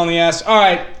 Smacked him on the ass. All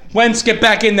right, Wentz, get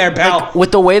back in there, pal.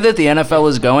 With the way that the NFL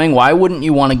is going, why wouldn't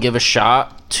you want to give a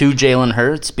shot to Jalen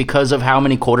Hurts because of how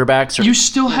many quarterbacks are. You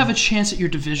still have a chance at your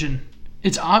division.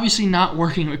 It's obviously not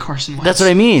working with Carson Wentz. That's what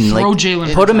I mean. Throw Like, Jalen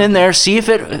put Hurts him out in there, see if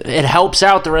it helps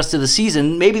out the rest of the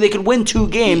season. Maybe they could win 2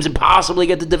 games and possibly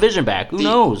get the division back. Who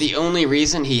knows? The only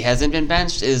reason he hasn't been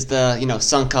benched is the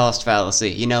sunk cost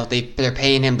fallacy. They're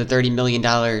paying him the $30 million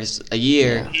a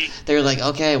year. They're like,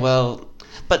 okay, well,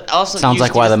 but also Sounds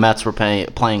like why the Mets were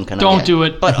playing Cano. Don't do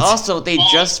it. But also, they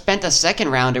just spent a second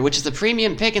rounder, which is the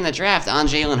premium pick in the draft, on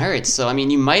Jalen Hurts. So, I mean,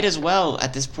 you might as well,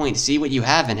 at this point, see what you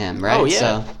have in him, right? Oh, yeah.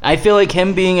 So, I feel like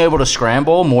him being able to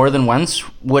scramble more than Wentz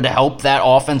would help that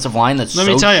offensive line that's Let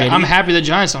so me tell you, shitty. I'm happy the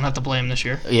Giants don't have to play him this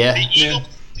year. Yeah. The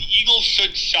Eagles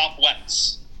should shop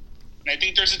Wentz. And I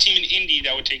think there's a team in Indy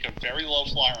that would take a very low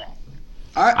flyer on.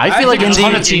 I feel like think a ton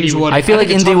Indy of teams would. I feel like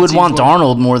think a ton Indy of would teams want would.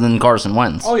 Darnold more than Carson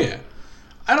Wentz. Oh yeah.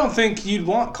 I don't think you'd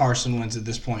want Carson Wentz at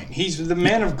this point. He's the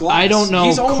man of glass. I don't know.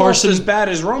 He's almost Carson- as bad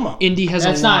as Romo. Indy has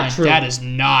That's a not line true. that is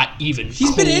not even.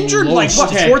 He's been close. injured like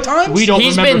what, Okay. 4 times? We don't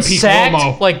He's remember been Pete sacked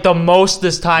Romo. like the most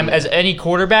this time as any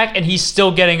quarterback, and he's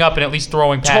still getting up and at least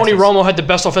throwing passes. Tony Romo had the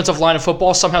best offensive line in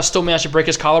football. Somehow, still managed to break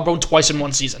his collarbone twice in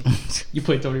one season. You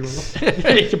played Tony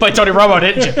Romo. You played Tony Romo,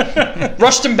 didn't you?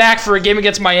 Rushed him back for a game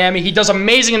against Miami. He does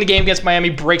amazing in the game against Miami.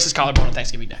 Breaks his collarbone on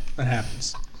Thanksgiving Day. That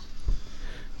happens.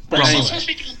 Are you supposed to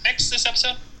be doing picks this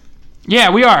episode? Yeah,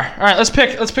 we are. All right, let's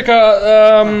pick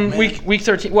week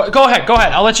 13. Well, go ahead.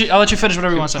 I'll let you finish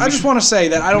whatever you want to say. I just want to say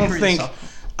that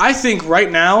I think right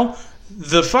now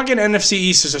the fucking NFC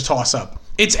East is a toss up.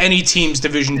 It's any team's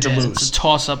division to It's a lose.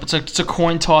 toss up. It's a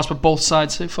coin toss, but both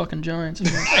sides say fucking Giants.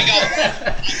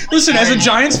 Listen, as a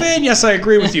Giants fan, yes, I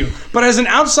agree with you. But as an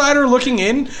outsider looking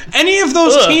in, any of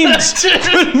those teams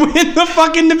could win the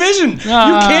fucking division. You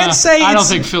can't say I don't it's-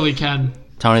 think Philly can.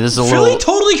 Tony, this is a Philly little.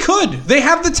 totally could. They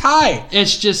have the tie.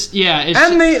 It's just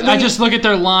And I just look at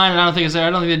their line and I don't think it's there.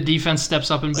 I don't think the defense steps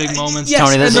up in big moments. Yes,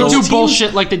 Tony, and this They is do team-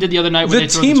 bullshit like they did the other night when The they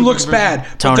threw team the looks two-point bad,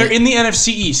 but Tony. they're in the NFC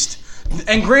East.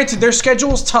 And granted, their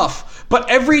schedule is tough, but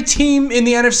every team in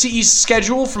the NFC East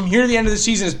schedule from here to the end of the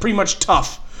season is pretty much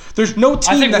tough. There's no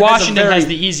team I think that Washington has has a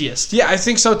very, the easiest. Yeah, I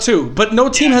think so too. But no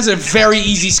team has a very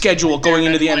easy schedule going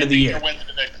into the end of the year.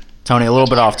 Tony, a little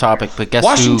bit off topic, but guess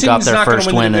Washington who got is their not going first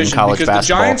to win win the in division college because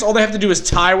basketball? the Giants, all they have to do is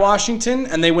tie Washington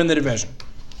and they win the division.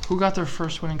 Who got their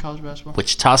first win in college basketball?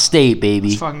 Wichita State, baby.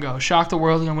 Let's fucking go. Shock the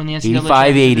world and win the NCAA 85-80.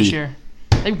 championship this year.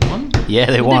 They won? Yeah,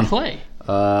 they Who'd won. they play?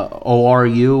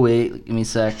 ORU. Wait, give me a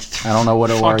sec. I don't know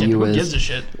what Fucking ORU who is. gives a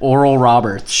shit? Oral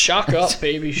Roberts. Shock up,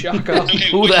 baby. Shock up.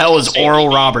 Who the hell is Oral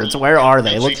Roberts? Where are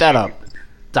they? Look that up.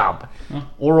 Stop.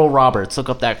 Oral Roberts. Look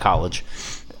up that college.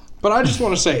 But I just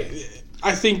want to say,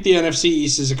 I think the NFC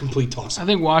East is a complete toss. I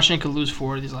think Washington could lose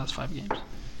 4 of these last 5 games.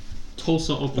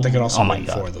 Tulsa, Oklahoma. But they could also Oh my win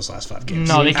God. 4 of those last 5 games.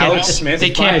 No, they can't. Alex Smith They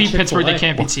is can't by beat Pittsburgh. They Chick-fil-A.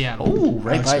 can't beat Seattle. Ooh,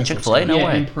 right by Smith Chick-fil-A. No Yeah,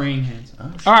 way. and praying hands.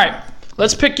 All right,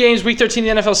 let's pick games. Week 13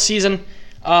 of the NFL season.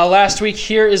 Last week,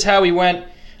 here is how we went.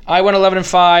 I went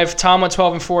 11-5. Tom went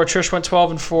 12-4. Trish went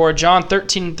 12-4. John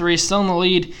 13-3, still in the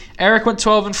lead. Eric went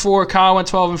 12-4. Kyle went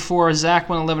 12-4. Zach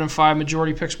went 11-5.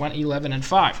 Majority picks went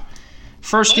 11-5.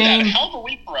 First Look at that, game, hell of a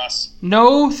week for us.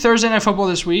 no Thursday Night Football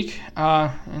this week.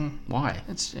 And Why?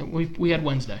 we had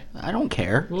Wednesday. I don't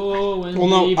care. Whoa, Well,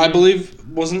 no, I believe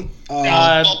wasn't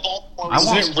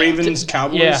wasn't it Ravens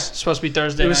Cowboys? Yeah, it's supposed to be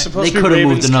Thursday It was night. supposed They to be could have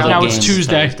Ravens moved another Now game it's to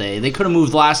Tuesday. Thursday. They could have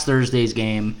moved last Thursday's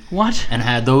game What? and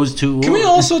had those two. Can we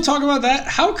also talk about that?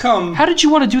 How come How did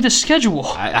you want to do this schedule?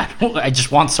 I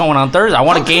just want someone on Thursday. I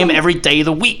want How a game come- every day of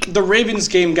the week. the Ravens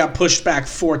game got pushed back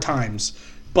 4 times,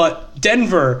 but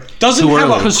Denver doesn't Too have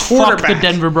early. a Because fuck quarterback? the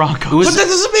Denver Broncos. It was- But that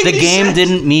doesn't make the any game sense.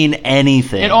 didn't mean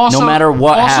anything. And also, no matter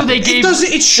what also happened. they gave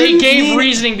doesn't- it shouldn't they gave mean-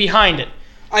 reasoning behind it.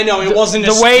 I know it wasn't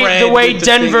The a way spread the way with the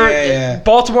Denver thing. Yeah.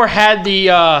 Baltimore had the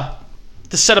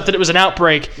setup that it was an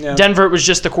outbreak. Yeah. Denver, it was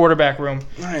just the quarterback room.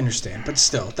 I understand, but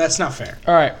still, that's not fair.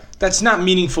 All right, That's not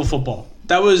meaningful football.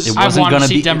 That was. It I wasn't want to gonna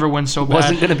see be- Denver win so bad.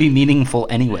 wasn't going to be meaningful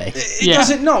anyway. It Yeah.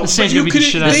 doesn't. No, The but Saints you gonna beat the could.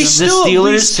 shit out of They them. The still at Steelers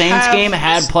least Saints have- game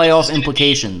had playoff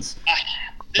implications.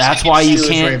 That's why you Steelers,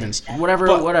 can't. Ravens. Whatever.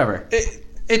 But- whatever.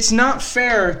 It's not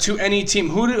fair to any team.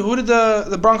 Who did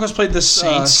the Broncos play? The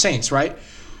Saints, right?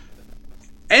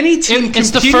 Any team. It's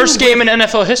the competing first game with- in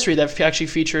NFL history that actually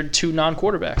featured 2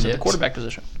 non-quarterbacks at Yeah. the quarterback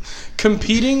position.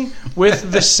 competing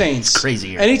with the Saints. crazy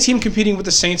here. Any team competing with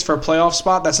the Saints for a playoff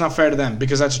spot, that's not fair to them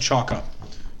because that's a chalk up.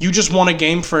 You just won a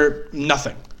game for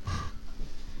nothing.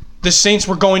 The Saints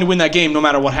were going to win that game no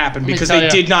matter what happened because tell they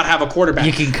ya. did not have a quarterback.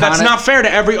 You can That's kinda- not fair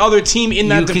to every other team in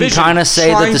that You can division. kind of say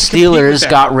that trying the to compete with Steelers them.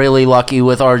 got really lucky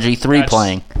with RG3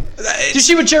 playing. Did you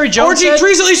see what Jerry Jones said?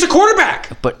 RG3 is at least a quarterback.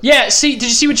 Yeah, see, did you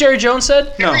see what Jerry Jones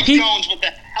said? No. Jerry He- Jones with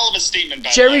a hell of a statement. By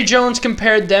the Jerry way. Jones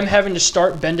compared them having to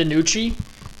start Ben DiNucci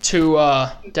to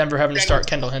Denver having to start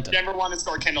Kendall Hinton. Denver wanted to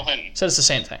start Kendall Hinton. Said it's the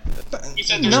same thing. He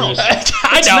said there's No. no.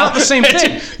 I It's not the same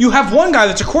thing. You have one guy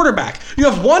that's a quarterback. You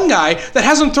have one guy that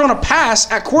hasn't thrown a pass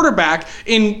at quarterback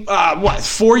in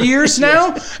 4 years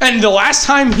now. And the last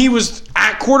time he was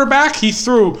at quarterback, he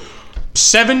threw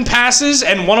 7 passes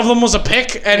and one of them was a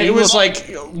pick, and it was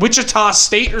like Wichita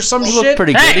State or some He looked shit.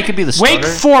 pretty good. He could be the starter. Wake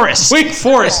Forest. Wake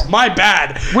Forest, my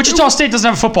bad. Wichita State doesn't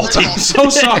have a football team. I'm so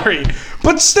sorry.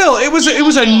 But still, it was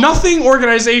a nothing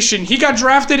organization. He got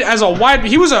drafted as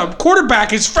he was a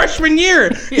quarterback his freshman year.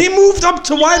 He moved up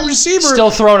to wide receiver.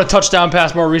 Still throwing a touchdown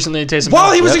pass more recently than Taysom While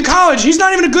Hill. he was in college, he's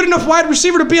not even a good enough wide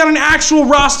receiver to be on an actual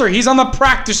roster. He's on the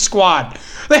practice squad.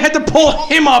 They had to pull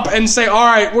him up and say, all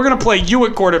right, we're going to play you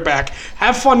at quarterback.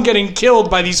 Have fun getting killed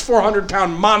by these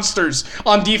 400-pound monsters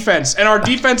on defense. And our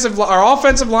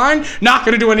offensive line, not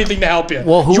going to do anything to help you.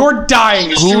 Well, You're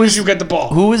dying as soon as you get the ball.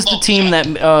 Who is the team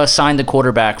that signed a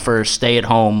quarterback for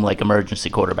stay-at-home, like, emergency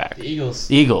quarterback? The Eagles.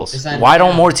 Eagles. They signed Why him don't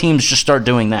now. more teams just start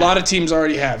doing A that? lot of teams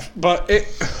already have. But,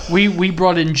 We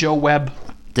brought in Joe Webb.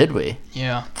 Did we?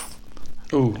 Yeah.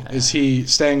 is he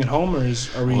staying at home or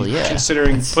are we Well, yeah.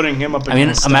 considering putting him up I mean,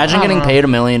 against imagine I don't getting know. paid $1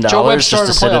 million Joe Webb just to started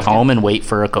a sit at playoff game. home and wait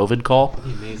for a COVID call.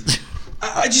 Amazing.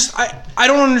 I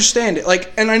don't understand it.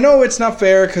 Like, and I know it's not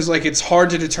fair because like it's hard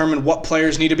to determine what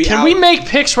players need to be Can out. we make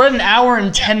picks? We're at an hour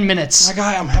and 10 minutes. My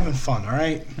guy, I'm having fun. All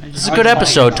right. This is a good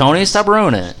episode, Tony. Stop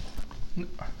ruining it.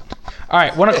 All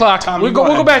right, 1 o'clock. Tom, we'll you go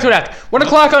go back to it ahead. after. 1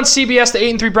 o'clock on CBS, the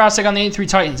 8-3 Browns take on the 8-3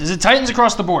 Titans. Is it Titans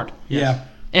across the board? Yeah.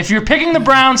 If you're picking the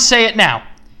Browns, say it now.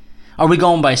 Are we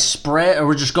going by spread or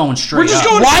we're just going straight We're just up?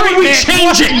 going. Why would we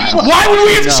change it? Why would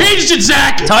we have changed it,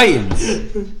 Zach? Titans.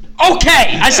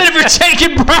 Okay, I said if you're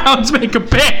taking Browns, make a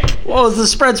pick. Well, the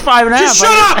spread's 5.5. Just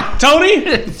shut up, Tony.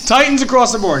 Titans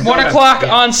across the board. Go 1 ahead. o'clock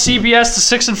on CBS,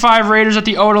 the 6-5 Raiders at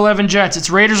the 0-11 Jets. It's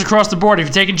Raiders across the board. If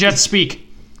you're taking Jets, speak.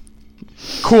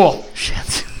 Cool.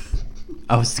 Shit.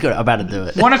 I was about to do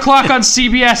it. 1 o'clock on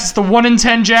CBS, it's the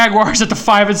 1-10 Jaguars at the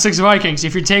 5-6 Vikings.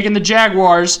 If you're taking the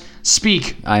Jaguars,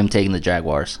 speak. I am taking the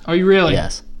Jaguars. Are you really?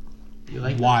 Yes. You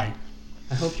like Why?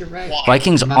 I hope you're right.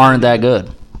 Vikings aren't that good.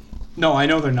 No, I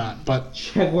know they're not, but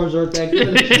Jaguars aren't that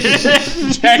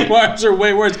good. Jaguars are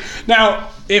way worse. Now,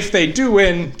 if they do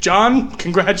win, John,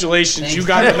 congratulations. You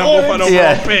got the number 1 overall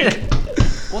Yeah. pick.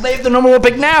 Well, they have the number 1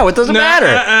 pick now. It doesn't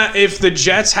matter. If the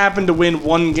Jets happen to win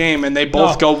one game and they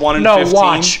both go 1-15. No,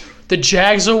 watch. The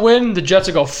Jags will win, the Jets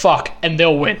will go, fuck, and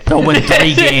they'll win. They'll win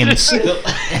 3 games.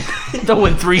 They'll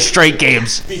win 3 straight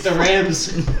games. Beat the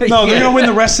Rams. No, they're going to win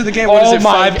the rest of the game. What is it,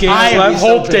 5 games I left?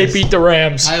 hope they pissed. beat the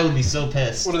Rams. I would be so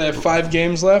pissed. What do they have, 5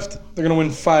 games left? They're going to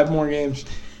win 5 more games.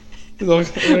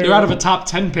 They're out of a top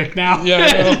 10 pick now. Yeah,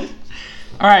 I know.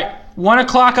 All right, 1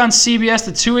 o'clock on CBS,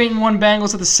 the 2-8-1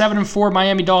 Bengals at the 7-4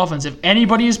 Miami Dolphins. If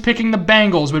anybody is picking the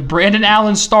Bengals with Brandon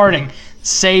Allen starting,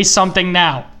 say something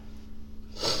now.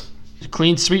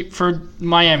 Clean sweep for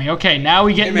Miami. Okay, now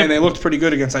we get Hey, man, into... they looked pretty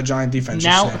good against that Giant defense.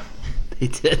 just Now, saying. They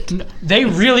did. they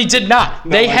really did not.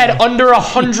 They I had know. under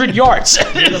 100 yards.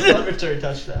 The punt return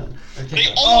touchdown. They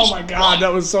Oh almost my God,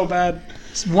 that was so bad.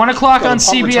 1 o'clock on The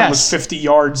punt return was CBS. 50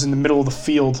 yards in the middle of the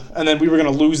field, and then we were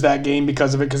going to lose that game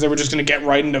because of it, because they were just going to get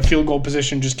right into field goal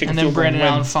position, just kick And a then field goal Brandon and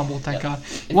win. Allen fumbled, thank God.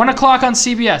 1 o'clock on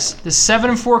CBS. The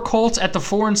 7-4 Colts at the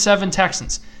 4-7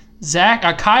 Texans.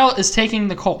 Kyle is taking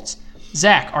the Colts.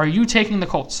 Zach, are you taking the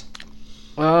Colts?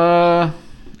 I'm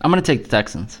going to take the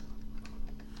Texans.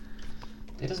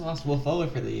 They just lost Will Fuller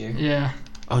for the year. Yeah.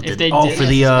 Oh, If they did- for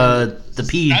the That's because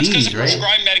PEDs, of right?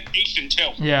 prescribed medication, too.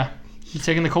 Yeah. You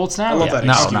taking the Colts now? I love Yeah. that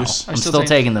No. excuse. I'm still still take-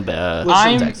 taking the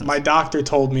I'm- Texans. My doctor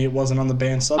told me it wasn't on the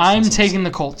banned I'm substances. taking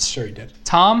the Colts. Sure he did.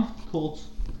 Tom? Colts.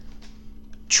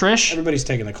 Trish? Everybody's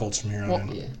taking the Colts from here on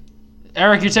in. Yeah.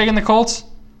 Eric, you're taking the Colts?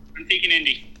 I'm taking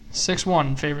Indy. 6-1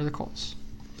 in favor of the Colts.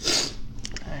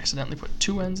 I accidentally put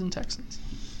 2 N's in Texans.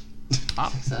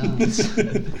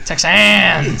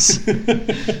 Texans!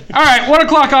 All right, 1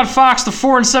 o'clock on Fox, the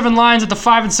 4-7 Lions at the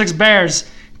 5-6 Bears.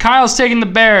 Kyle's taking the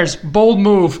Bears. Bold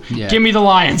move. Yeah. Give me the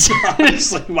Lions.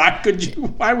 Honestly,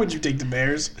 why would you take the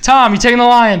Bears? Tom, you taking the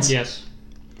Lions? Yes.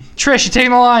 Trish, you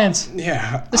taking the Lions?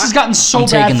 Yeah. This has gotten so I'm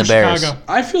bad taking for the Bears. Chicago.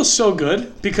 I feel so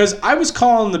good because I was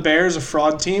calling the Bears a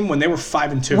fraud team when they were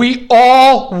 5-2. We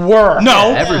all were.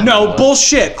 No, everybody no, was.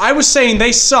 bullshit. I was saying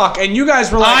they suck, and you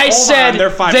guys were like, I hold said on, they're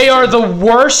 5-2. they are the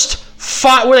worst.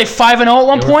 Were they 5-0 at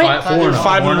one point? They were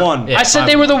 5-1. Yeah. I said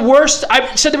they were the worst.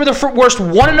 I said they were the worst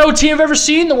 1-0 team I've ever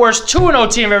seen, the worst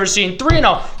 2-0 team I've ever seen,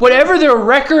 3-0. Whatever their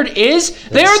record is,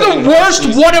 they are saying the all worst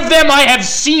season. one of them I have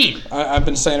seen. I've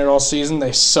been saying it all season.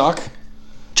 They suck.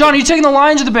 John, are you taking the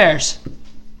Lions or the Bears?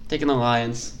 Taking the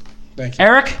Lions. Thank you.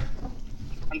 Eric?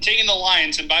 I'm taking the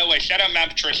Lions, and by the way, shout out Matt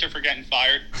Patricia for getting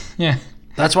fired. Yeah.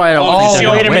 That's why I don't Oh, think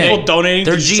they're wait a gonna minute. win. People donating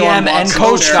Their to GM Sean and Watson.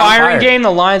 Coach They're firing fired. game,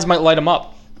 the Lions might light him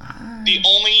up. The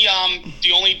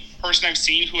only person I've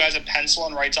seen who has a pencil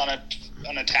and writes on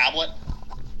a tablet.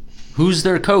 Who's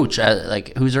their coach?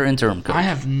 Who's their interim coach? I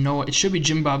have no. It should be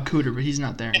Jim Bob Cooter, but he's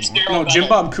not there It's anymore. Darryl No, Jim Bevell.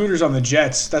 Bob Cooter's on the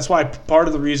Jets. That's why part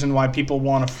of the reason why people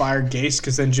want to fire Gase,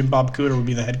 because then Jim Bob Cooter would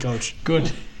be the head coach.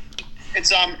 Good.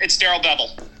 It's Darryl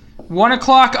Bevell. 1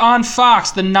 o'clock on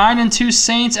Fox. The 9-2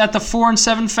 Saints at the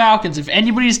 4-7 Falcons. If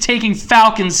anybody's taking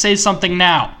Falcons, say something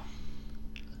now.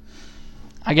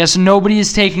 I guess nobody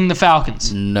is taking the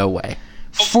Falcons. No way.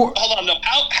 Four. Hold on, though.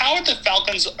 How are the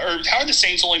Falcons or how are the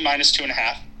Saints only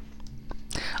 -2.5?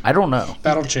 I don't know.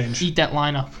 That'll change. Eat that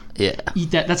lineup. Yeah.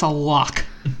 Eat that. That's a lock.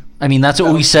 I mean, that's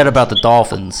what we said about the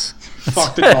Dolphins.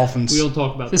 Fuck the Dolphins. We'll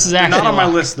talk about This is They're actually not on my a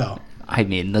lock. list, though. I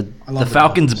mean, the love the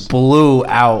Falcons Dolphins. blew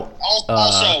out.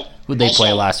 Also, Who'd they play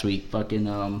also- last week? Fucking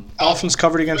Dolphins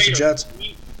covered against the Jets. oh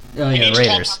We yeah, need to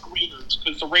Raiders. talk about the Raiders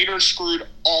because the Raiders screwed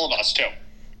all of us too.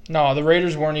 No, the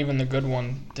Raiders weren't even the good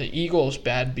one. The Eagles'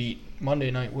 bad beat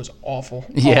Monday night was awful.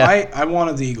 Yeah. I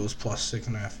wanted the Eagles plus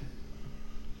 6.5.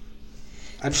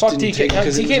 I just Fuck didn't DK. take it 'cause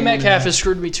it was DK a Monday Metcalf night. has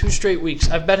screwed me 2 straight weeks.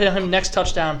 I've betted him next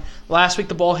touchdown. Last week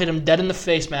the ball hit him dead in the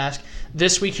face mask.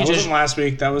 This week he That just. wasn't last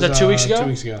week. That was that 2 weeks ago? 2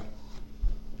 weeks ago.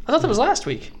 I thought that was last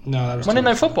week. No, that was Monday 2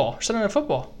 Night weeks ago. Football. Or Sunday Night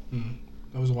Football.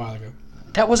 That was a while ago.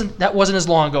 That wasn't as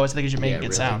long ago as I think you should make it I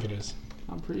sound. think it is.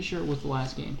 I'm pretty sure it was the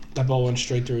last game. That ball went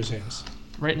straight through his hands.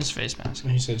 Right in his face mask.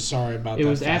 And he said, sorry about that. It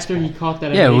was after he fastball." caught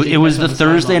that. Yeah, amazing it was catch the on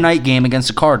Thursday sideline. night game against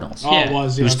the Cardinals. Oh, Yeah. it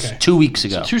was. It Yeah, was okay. 2 weeks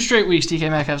ago. 2 straight weeks DK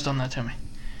Metcalf's done that to me.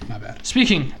 My bad.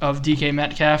 Speaking of DK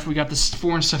Metcalf, we got the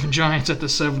 4-7 Giants at the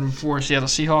 7-4 Seattle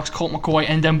Seahawks. Colt McCoy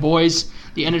and them boys.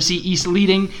 The NFC East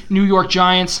leading New York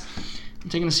Giants. I'm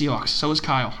taking the Seahawks. So is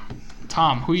Kyle.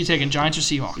 Tom, who are you taking, Giants or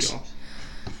Seahawks?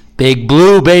 Big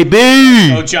Blue, baby!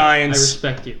 Oh, I Giants.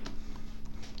 respect you.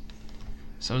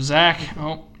 So Zach,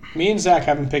 Me and Zach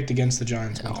haven't picked against the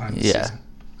Giants one time this Yeah. season.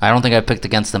 I don't think I picked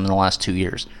against them in the last 2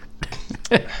 years.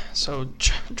 so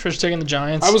Trish taking the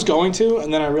Giants. I was going to,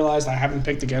 and then I realized I haven't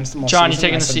picked against them all John, you season.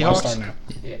 taking I the said, "Why Seahawks?" start now?"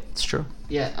 It's true.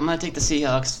 Yeah, I'm gonna take the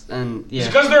Seahawks, and yeah.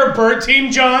 Because they're a bird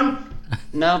team, John.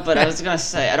 No, but I was gonna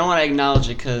say I don't want to acknowledge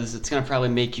it because it's gonna probably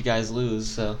make you guys lose.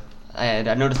 So I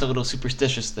noticed a little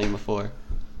superstitious thing before.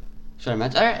 Should I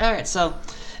mention? All right. So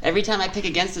every time I pick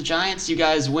against the Giants, you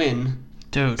guys win.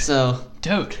 Dude. So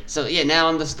yeah, now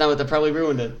I'm just now they probably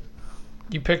ruined it.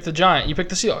 You picked the Giant. You picked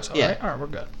the Seahawks. All Yeah. right. All right, we're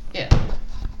good. Yeah.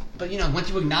 But once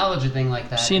you acknowledge a thing like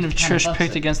that, Seeing if it kinda Trish fucks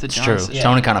picked it. against the It's Giants. true. Yeah.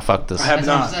 Tony kind of fucked us. I have That's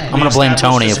what I'm not. saying. I'm gonna blame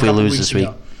established Tony this if a we couple lose weeks this week.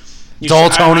 ago. It's all I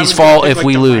Tony's was gonna fault pick, if like,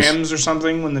 we the lose. Rams or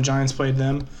something when the Giants played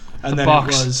them, and then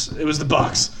Bucks. it was the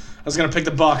Bucks. I was gonna pick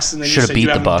the Bucks, and then Should've you said beat you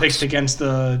the haven't Bucks. picked against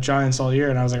the Giants all year,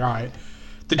 and I was like, all right.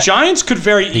 The Giants could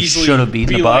very They easily should have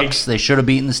beaten be the Bucks. Like, They should have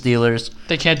beaten the Steelers.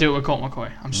 They can't do it with Colt McCoy.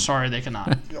 I'm sorry, they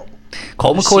cannot.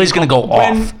 Colt McCoy's going to go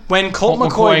off. when Colt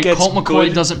McCoy gets Colt McCoy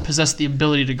good, doesn't possess the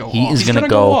ability to go He off. is going to gonna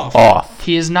go go off. off.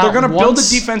 He is not. they're gonna build a once-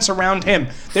 defense around him.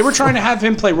 They were trying to have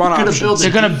him play run options.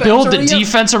 They're going to build the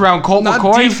defense around Colt Not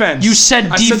McCoy. defense. You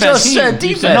said I said defense. just said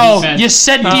defense. No, Defense. you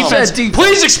said No. defense. Said defense.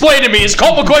 Please explain to me. Is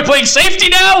Colt McCoy playing safety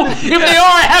now? If they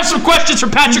are, I have some questions for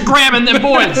Patrick Graham and them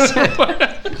boys.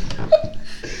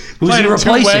 Who's Playing he a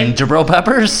two-way. replacing? Jabril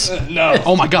Peppers? No,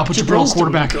 oh my God, put Jabril Jabril's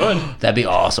doing quarterback. good. That'd be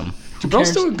awesome.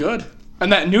 Jabril's doing good.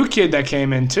 And that new kid that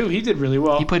came in too, he did really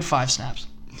well. He played 5 snaps.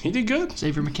 He did good.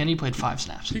 Xavier McKinney played 5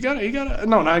 snaps. He got it.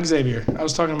 No, not Xavier. I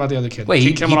was talking about the other kid. Wait, The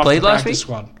he kid coming off played the last practice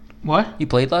week? Squad. What? He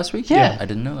played last week? Yeah. I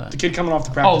didn't know that. The kid coming off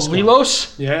the Oh, practice squad.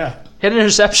 Lilos Yeah, hit an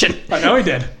interception. I know he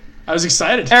did. I was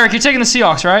excited. Eric, you're taking the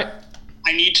Seahawks, right?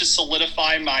 I need to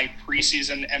solidify my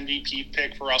preseason MVP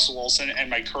pick for Russell Wilson and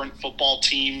my current football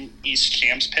team East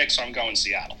Champs pick, so I'm going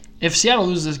Seattle. If Seattle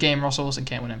loses this game, Russell Wilson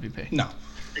can't win MVP. No.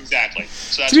 Exactly.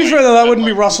 So that's To be why- fair though, that wouldn't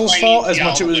be that's why Russell's I need fault as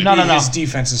Seattle much as it would to be No, no, no. his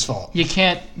defense's fault. You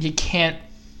can't His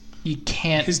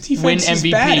defense win is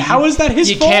MVP. bad. How is that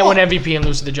his You fault? can't win MVP and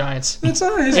lose to the Giants. That's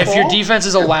not his If fault. your defense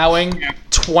is allowing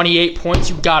 28 points,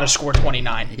 you gotta score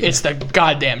 29. It's the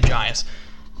goddamn Giants.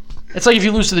 It's like if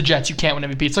you lose to the Jets, you can't win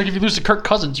MVP. It's like if you lose to Kirk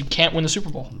Cousins, you can't win the Super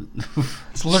Bowl.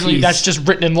 It's literally Jeez. that's just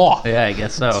written in law. Yeah, I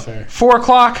guess so. Fair. 4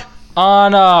 o'clock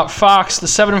on Fox. The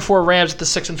 7-4 Rams at the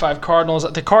 6-5 Cardinals.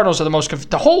 The Cardinals are the most.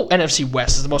 The whole NFC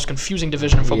West is the most confusing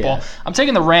division in football. Yeah. I'm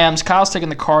taking the Rams. Kyle's taking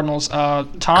the Cardinals. Tom.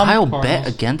 Kyle Cardinals. bet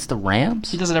against the Rams?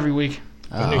 He does it every week.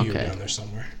 I knew Oh, you were okay. down there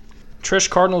somewhere. Trish,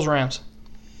 Cardinals, Rams.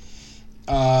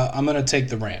 I'm gonna take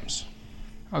the Rams.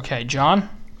 Okay, John.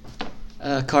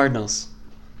 Cardinals.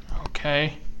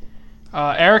 Okay.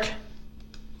 Eric.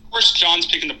 Of course, John's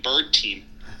picking the bird team.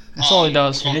 That's all he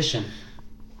does. Tradition.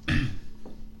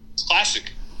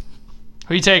 Classic.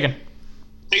 Who you taking?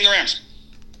 Taking the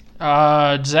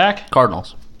Rams. Zach?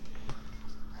 Cardinals.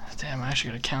 Damn, I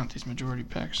actually got to count these majority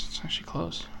picks. It's actually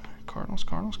close. Cardinals.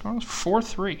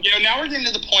 4-3. Now we're getting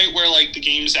to the point where like the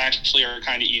games actually are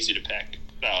kind of easy to pick.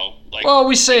 So like. Well,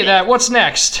 we say that. What's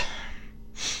next?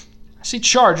 I see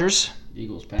Chargers.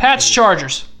 Eagles. Pats,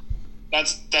 Chargers.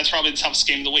 That's probably the toughest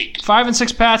game of the week.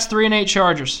 5-6 Pats, 3-8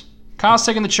 Chargers. Kyle's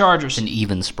taking the Chargers. An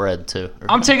even spread, too.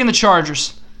 I'm taking the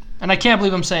Chargers. And I can't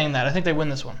believe I'm saying that. I think they win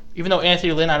this one. Even though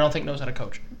Anthony Lynn, I don't think knows how to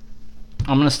coach.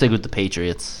 I'm going to stick with the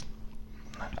Patriots.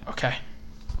 Okay.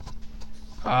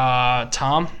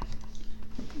 Tom?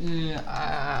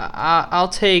 I'll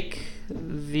take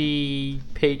the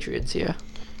Patriots here.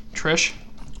 Trish?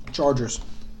 Chargers.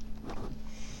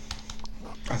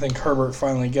 I think Herbert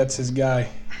finally gets his guy.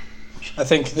 I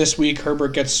think this week Herbert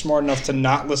gets smart enough to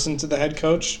not listen to the head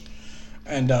coach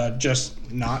and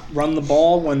just not run the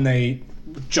ball when they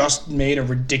just made a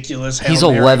ridiculous Hail He's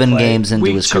Mary 11 play. games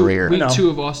into his career. Week No. 2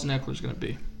 of Austin Eckler's going to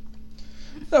be.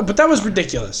 No, but that was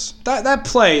ridiculous. That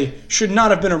play should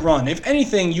not have been a run. If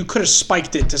anything, you could have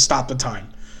spiked it to stop the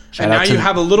time. Shout And out now to you the-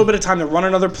 have a little bit of time to run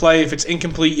another play. If it's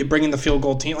incomplete, you bring in the field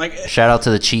goal team. Like, Shout out to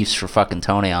the Chiefs for fucking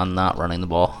Tony on not running the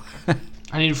ball.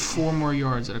 I need 4 more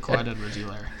yards at a Clyde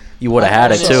Edwards-Helaire. You would have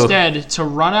had it, too. Instead, to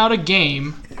run out a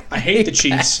game, I hate the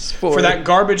Chiefs for that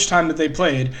garbage time that they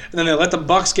played, and then they let the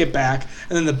Bucks get back,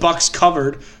 and then the Bucks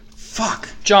covered. Fuck.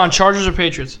 John, Chargers or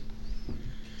Patriots?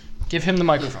 Give him the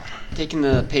microphone. Taking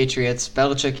the Patriots.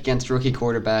 Belichick against rookie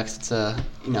quarterbacks. It's a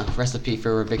recipe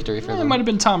for a victory for It them. might have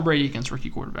been Tom Brady against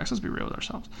rookie quarterbats. Let's be real with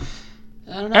ourselves.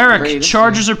 I don't know. Eric, Brady this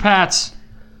Chargers or Pats?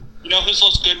 You know who's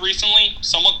looked good recently?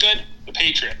 Somewhat good? The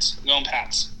Patriots. I'm going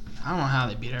Pats. I don't know how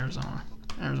they beat Arizona.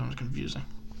 Arizona's confusing.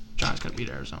 Giants got to beat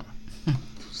Arizona.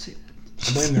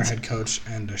 I blame their head coach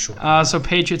and a short. So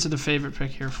Patriots are the favorite pick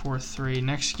here, 4-3.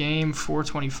 Next game,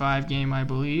 4:25 game, I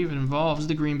believe. It involves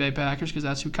the Green Bay Packers because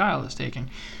that's who Kyle is taking.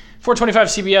 4:25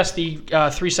 CBS, the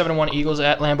 3-7-1 Eagles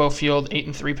at Lambeau Field,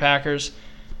 8-3 Packers.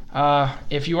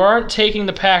 If you aren't taking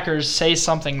the Packers, say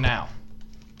something now.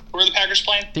 Who are the Packers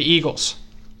playing? The Eagles.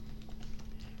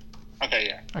 Okay,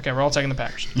 yeah. Okay, we're all taking the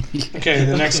Packers. Okay,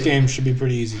 the next game should be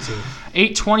pretty easy, too.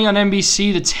 8:20 on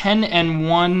NBC, the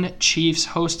 10-1 Chiefs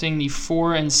hosting the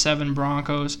 4-7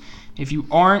 Broncos. If you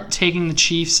aren't taking the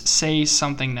Chiefs, say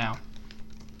something now.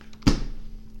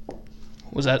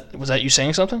 Was that you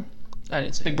saying something? I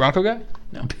didn't say. Big Bronco guy?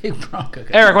 No. Big Bronco.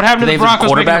 Eric, what happened Do to the they have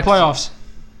Broncos making the quarterbacks? playoffs?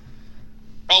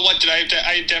 Oh, what did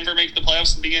I had Denver make the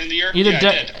playoffs at the beginning of the year? Either yeah, I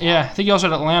did. I think you also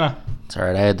had Atlanta. It's all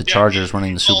right. I had the Chargers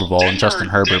winning the Super Bowl and Justin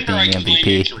Herbert Denver, I being can the blame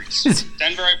MVP. injuries.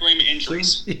 Denver, I blame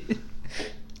injuries.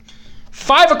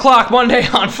 5 o'clock Monday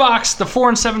on Fox, the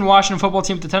 4-7 Washington football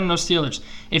team at the 10-0 Steelers.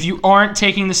 If you aren't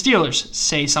taking the Steelers,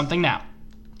 say something now.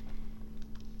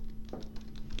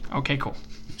 Okay, cool.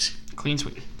 Clean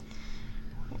sweep.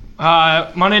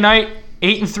 Monday night,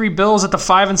 8-3 Bills at the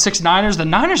 5-6 Niners. The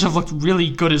Niners have looked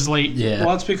really good as late. Yeah. Well,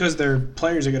 that's because their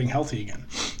players are getting healthy again.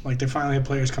 Like, they finally have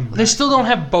players coming back. They still don't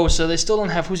have Bosa. They still don't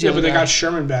have who's the Yeah, other but they guy? got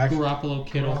Sherman back. Garoppolo,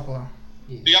 Kittle. Garoppolo.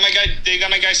 They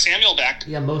got my guy Samuel back.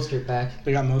 Yeah, Mostert back.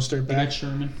 They got Mostert They back. got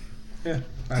Sherman. Yeah.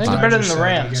 I think they're better than the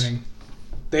Rams.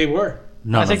 They were.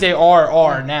 I think they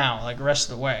are now, like the rest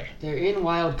of the way. They're in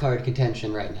wild card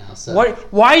contention right now. So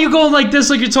Why are you going like this,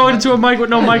 like you're talking to a mic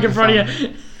with no mic in front of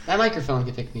you? That microphone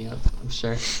can pick me up, I'm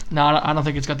sure. No, I don't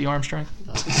think it's got the arm strength.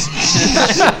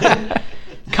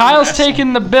 Kyle's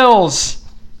taking the Bills.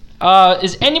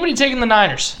 Is anybody taking the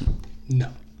Niners? No.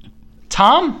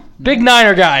 Tom? Big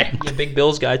Niner guy. Yeah, big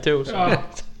Bills guy too. So.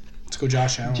 Let's go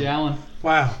Josh Allen. Jalen.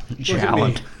 Wow. Look at me.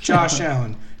 Allen. Josh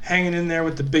Allen. Hanging in there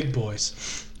with the big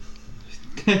boys.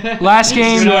 Last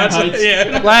game.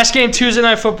 Yeah. Last game Tuesday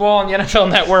Night Football on the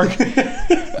NFL Network. 8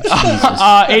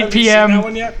 That p.m.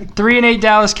 one yet? 3-8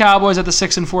 Dallas Cowboys at the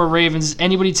 6-4 Ravens.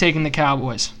 Anybody taking the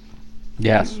Cowboys?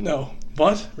 Yes. No.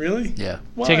 What? Really? Yeah.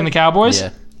 Why? Taking the Cowboys Yeah.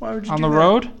 Why would you on do the that?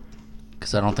 road?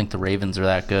 Because I don't think the Ravens are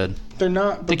that good. They're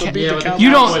not. But The they'll beat the but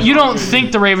Cowboys. You don't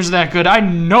think the Ravens are that good? I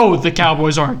know the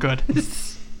Cowboys aren't good.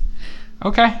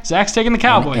 Okay, Zach's taking the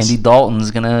Cowboys. Andy Dalton's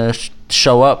going to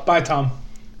show up Bye, Tom.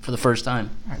 for the first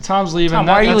time. All right, Tom's leaving. Tom,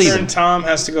 why are you That's- leaving? And Tom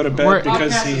has to go to bed We're-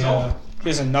 because he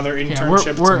has another Yeah,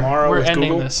 internship tomorrow we're with ending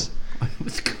Google. this.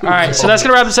 All right, so that's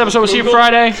gonna wrap this episode. We'll see you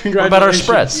Friday. What about our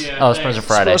spreads? Yeah, Oh, spreads are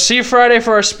Friday. We'll see you Friday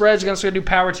for our spreads. We're gonna do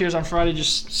power tiers on Friday,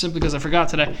 just simply because I forgot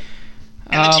today.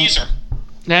 And the teaser.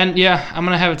 Then I'm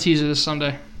gonna have a teaser this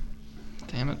Sunday.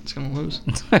 Damn it, it's gonna lose.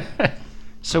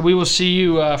 So we will see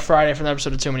you Friday for an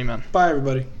episode of Too Many Men. Bye,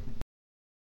 everybody.